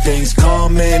 Big things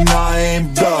coming, I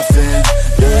ain't bluffing,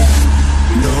 yeah.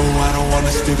 No, I don't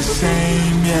wanna stay the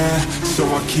same, yeah. So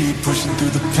I keep pushing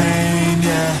through the pain,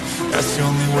 yeah. That's the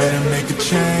only way to make a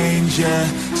change, yeah.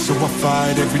 So I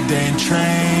fight every day and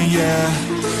train, yeah.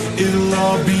 It'll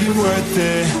all be worth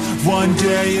it. One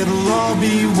day it'll all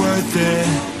be worth it.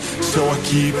 So I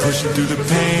keep pushing through the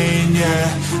pain, yeah.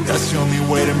 That's the only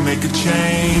way to make a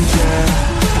change, yeah.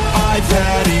 I've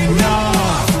had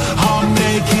enough, I'm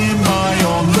making my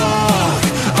own luck.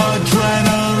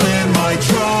 Adrenaline, my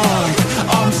drug,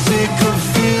 I'm sick of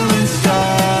feeling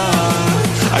stuck.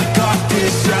 I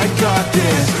got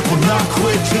this, will not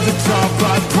quit to the top,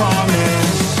 I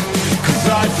promise. Cause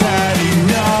I've had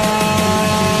enough.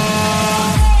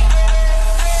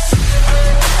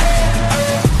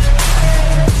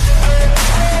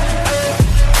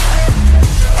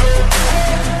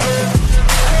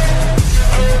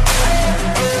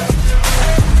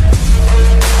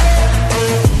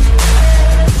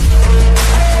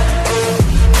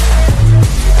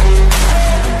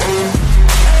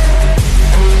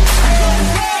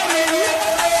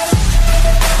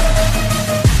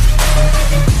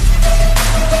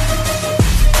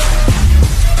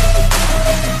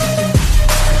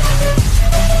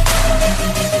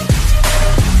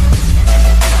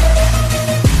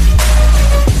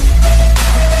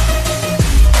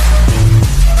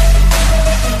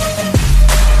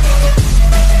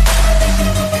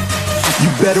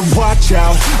 Better watch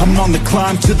out, I'm on the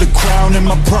climb to the crown. In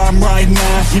my prime right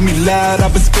now, hear me loud,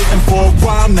 I've been spitting for a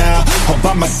while now. All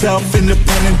by myself,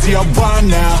 independent DIY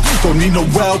now. Don't need no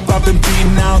help, I've been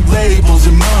beating out labels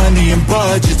and money and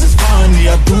budgets, it's funny.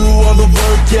 I do all the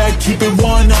work, yeah, keep it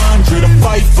 100. I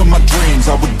fight for my dreams,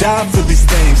 I would die for these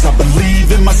things. I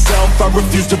believe in myself, I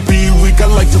refuse to be weak, I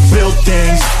like to build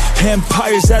things.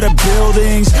 Empires out of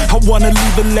buildings, I wanna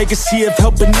leave a legacy of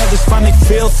helping others finally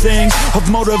feel things. Of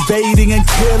motivating and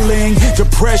killing,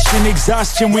 depression,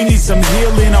 exhaustion, we need some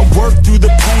healing. I work through the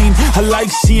pain, I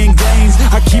like seeing gains.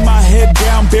 I keep my head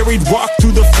down, buried, walk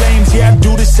through the flames. Yeah, I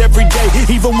do this every day,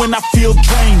 even when I feel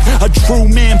drained. A true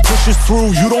man pushes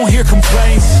through, you don't hear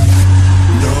complaints.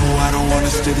 No, I don't wanna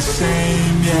stay the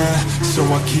same, yeah. So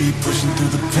I keep pushing through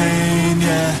the pain,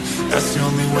 yeah. That's the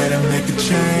only way to make a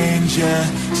change, yeah.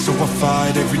 So I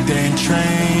fight every day and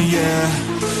train, yeah.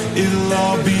 It'll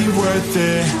all be worth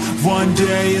it. One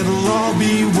day it'll all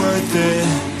be worth it.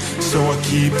 So I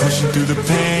keep pushing through the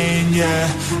pain, yeah.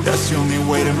 That's the only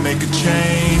way to make a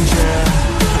change, yeah.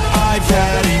 I've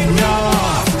had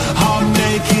enough, I'm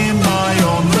making my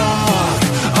own luck.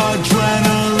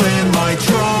 Adrenaline, my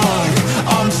drug,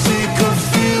 I'm sick of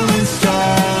feeling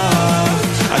stuck.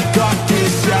 I got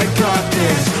this, I got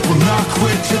this, will not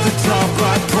quit to the top,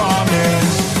 I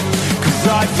promise. Cause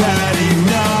I've had enough.